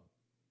 Oh,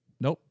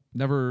 nope.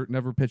 Never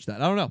pitched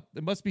that. I don't know.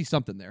 There must be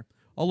something there.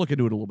 I'll look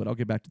into it a little bit. I'll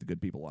get back to the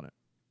good people on it.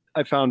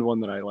 I found one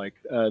that I like.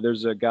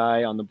 There's a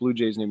guy on the Blue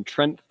Jays named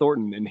Trent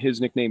Thornton, and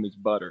his nickname is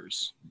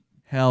Butters.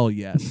 Hell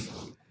yes.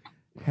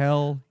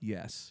 Hell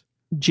yes.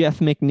 Jeff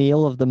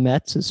McNeil of the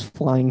Mets is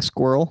Flying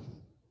Squirrel.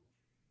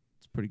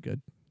 It's pretty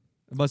good.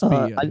 It must be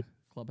a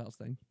clubhouse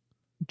thing.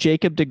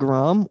 Jacob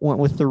deGrom went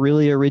with the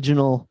really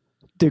original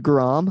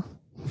deGrom.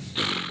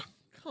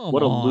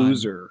 What a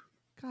loser.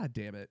 God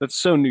damn it. That's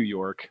so New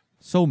York.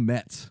 So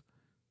Mets.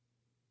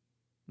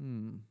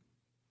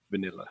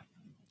 Vanilla.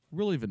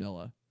 Really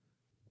vanilla.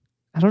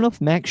 I don't know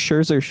if Max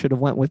Scherzer should have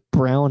went with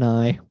Brown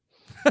Eye.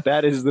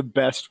 That is the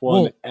best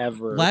one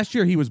ever. Last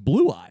year he was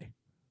Blue Eye.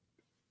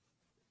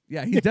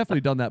 Yeah, he's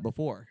definitely done that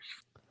before.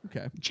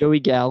 Okay. Joey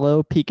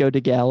Gallo, Pico de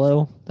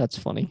Gallo. That's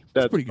funny.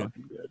 That's pretty good.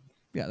 good.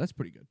 Yeah, that's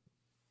pretty good.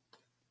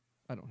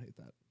 I don't hate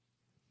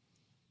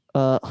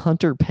that.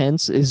 Hunter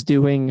Pence is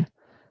doing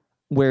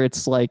where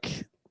it's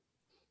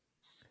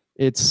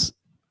it's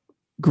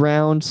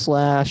ground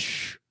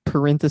 /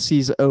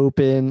 parentheses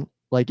open,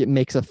 it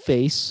makes a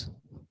face.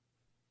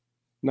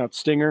 Not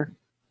Stinger?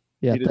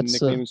 Yeah, he didn't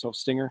nickname himself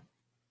Stinger?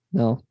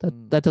 No,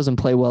 that doesn't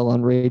play well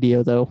on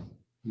radio, though.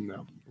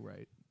 No.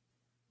 Right.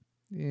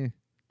 Yeah,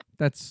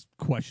 that's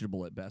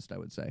questionable at best, I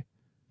would say.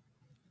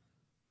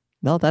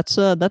 No, that's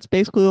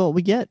basically what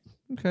we get.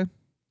 Okay.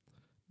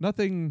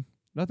 Nothing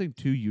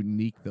too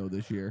unique though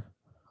this year.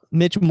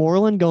 Mitch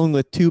Moreland going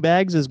with 2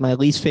 bags is my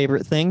least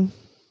favorite thing.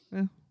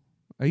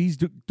 He's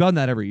done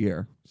that every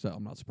year, so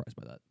I'm not surprised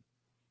by that.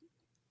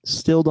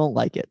 Still don't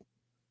like it.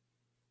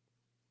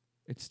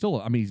 It's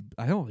still, I mean,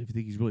 I don't even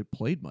think he's really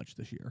played much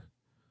this year.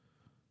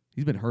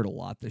 He's been hurt a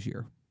lot this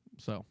year,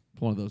 so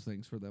it's one of those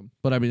things for them.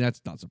 But I mean, that's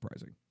not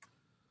surprising.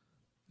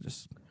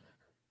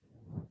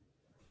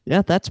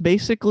 Yeah, that's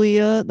basically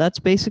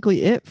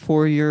it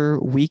for your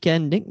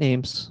weekend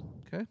nicknames.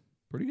 Okay,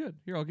 pretty good.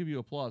 Here, I'll give you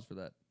applause for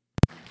that.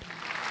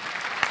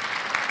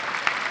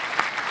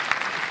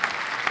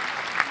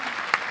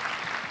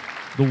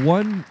 The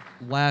one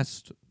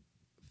last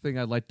thing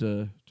I'd like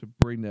to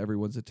bring to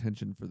everyone's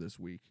attention for this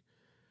week.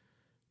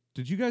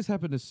 Did you guys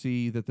happen to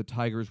see that the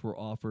Tigers were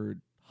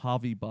offered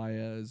Javi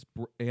Baez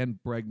and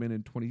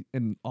Bregman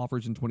in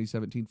offers in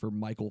 2017 for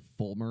Michael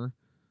Fulmer?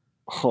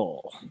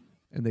 Oh.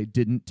 And they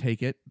didn't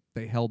take it.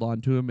 They held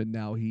on to him, and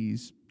now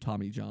he's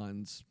Tommy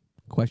John's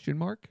question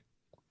mark.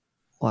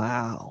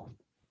 Wow.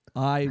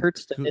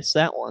 Hurts to miss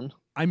that one.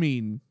 I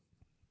mean,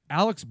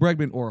 Alex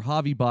Bregman or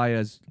Javi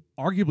Baez,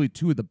 arguably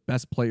 2 of the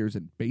best players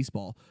in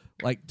baseball.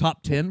 Like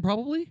top 10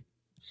 probably?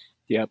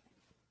 Yep.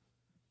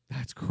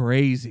 That's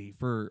crazy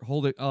for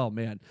holding. Oh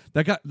man,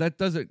 that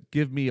doesn't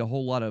give me a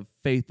whole lot of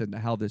faith into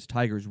how this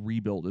Tigers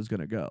rebuild is going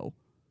to go.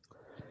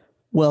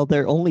 Well,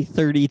 they're only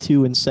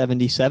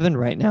 32-77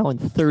 right now and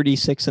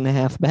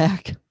 36.5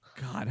 back.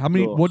 God, how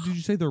many? Ugh. What did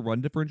you say their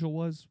run differential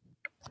was?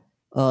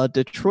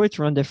 Detroit's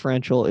run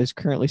differential is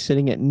currently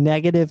sitting at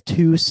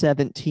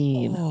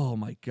 -217. Oh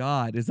my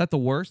God, is that the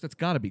worst? That's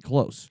got to be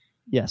close.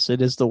 Yes,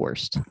 it is the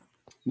worst.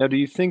 Now, do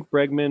you think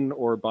Bregman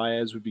or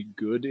Baez would be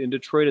good in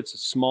Detroit? It's a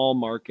small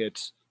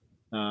market.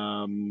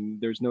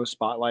 There's no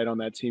spotlight on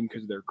that team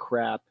because they're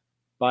crap.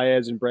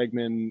 Baez and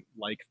Bregman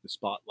like the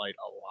spotlight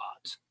a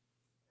lot.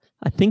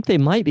 I think they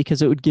might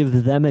because it would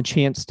give them a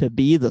chance to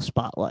be the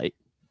spotlight.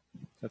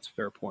 That's a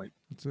fair point.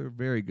 It's a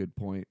very good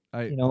point.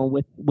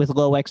 With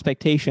low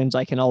expectations,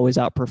 I can always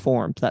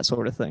outperform, that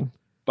sort of thing.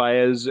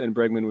 Baez and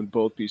Bregman would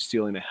both be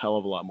stealing a hell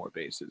of a lot more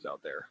bases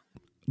out there.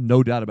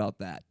 No doubt about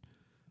that.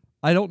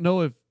 I don't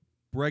know if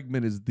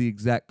Bregman is the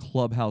exact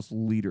clubhouse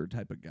leader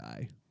type of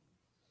guy.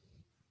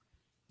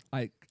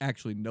 I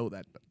actually know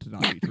that to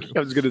not be true. I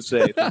was going to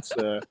say,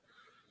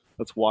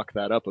 let's walk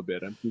that up a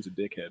bit. He's a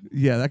dickhead.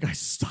 Yeah, that guy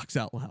sucks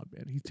out loud,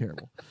 man. He's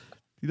terrible.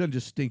 He doesn't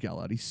just stink out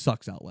loud. He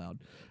sucks out loud.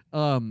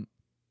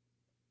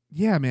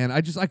 Yeah, man.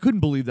 I couldn't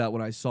believe that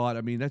when I saw it.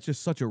 I mean, that's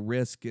just such a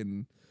risk.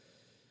 And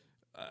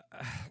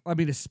I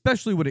mean,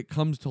 especially when it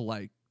comes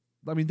to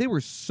they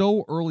were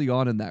so early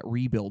on in that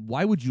rebuild.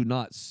 Why would you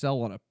not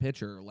sell on a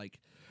pitcher?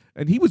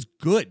 And he was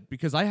good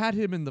because I had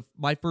him in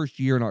my first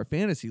year in our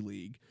fantasy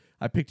league.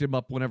 I picked him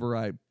up whenever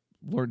I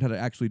learned how to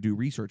actually do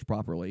research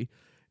properly.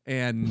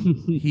 And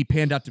he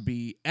panned out to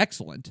be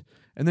excellent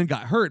and then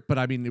got hurt. But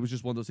I mean, it was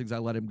just one of those things. I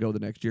let him go the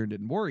next year and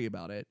didn't worry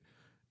about it.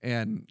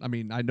 And I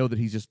mean, I know that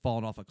he's just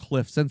fallen off a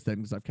cliff since then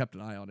because I've kept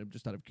an eye on him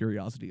just out of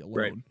curiosity alone.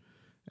 Right.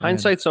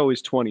 Hindsight's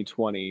always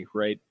 20/20,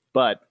 right?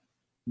 But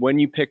when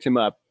you picked him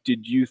up,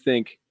 did you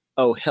think,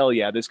 oh, hell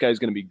yeah, this guy's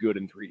going to be good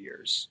in 3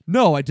 years?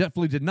 No, I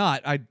definitely did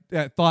not. I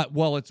thought,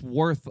 well, it's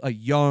worth a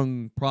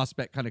young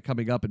prospect kind of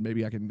coming up and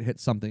maybe I can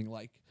hit something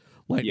like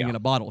lightning in a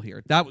bottle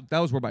here. That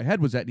was where my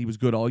head was at, and he was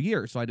good all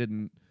year. So I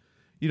didn't,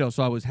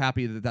 so I was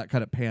happy that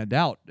kind of panned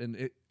out.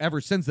 And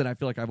ever since then, I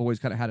feel like I've always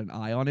kind of had an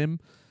eye on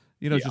him.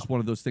 It's just one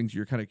of those things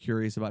you're kind of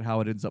curious about how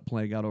it ends up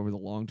playing out over the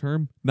long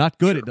term. Not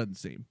good, It doesn't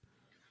seem.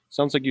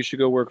 Sounds like you should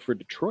go work for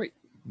Detroit.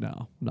 No,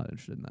 I'm not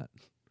interested in that.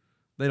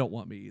 They don't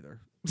want me either.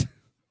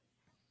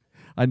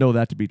 I know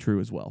that to be true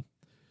as well.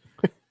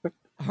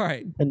 All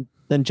right. And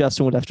then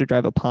Justin would have to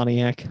drive a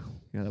Pontiac.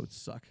 Yeah, that would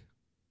suck.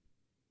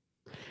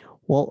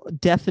 Well,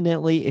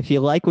 definitely, if you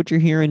like what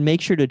you're hearing,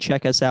 make sure to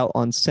check us out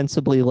on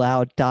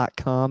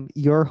sensiblyloud.com,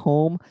 your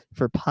home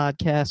for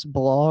podcasts,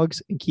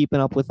 blogs, and keeping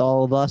up with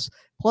all of us.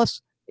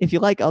 Plus, if you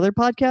like other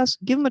podcasts,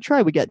 give them a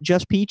try. We got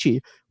Just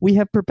Peachy. We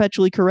have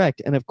Perpetually Correct.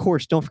 And of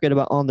course, don't forget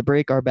about On the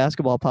Break, our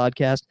basketball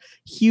podcast.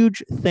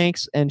 Huge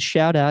thanks and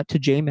shout out to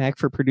J-Mac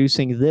for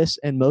producing this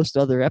and most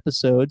other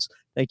episodes.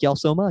 Thank y'all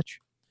so much.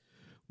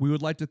 We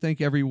would like to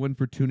thank everyone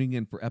for tuning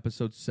in for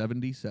episode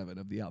 77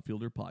 of the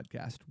Outfielder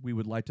Podcast. We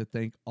would like to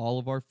thank all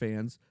of our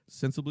fans,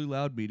 Sensibly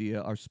Loud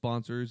Media, our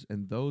sponsors,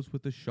 and those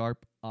with a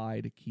sharp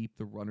eye to keep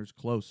the runners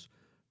close.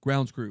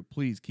 Grounds crew,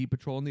 please keep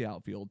patrolling the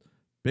outfield.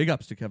 Big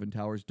ups to Kevin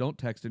Towers. Don't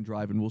text and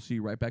drive, and we'll see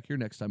you right back here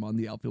next time on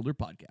the Outfielder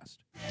Podcast.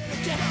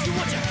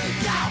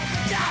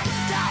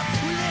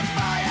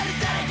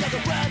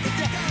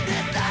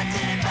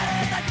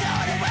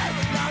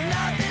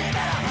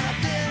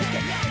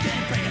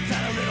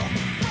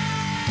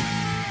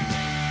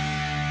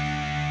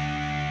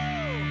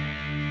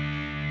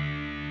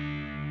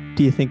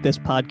 Do you think this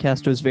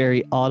podcast was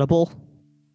very audible?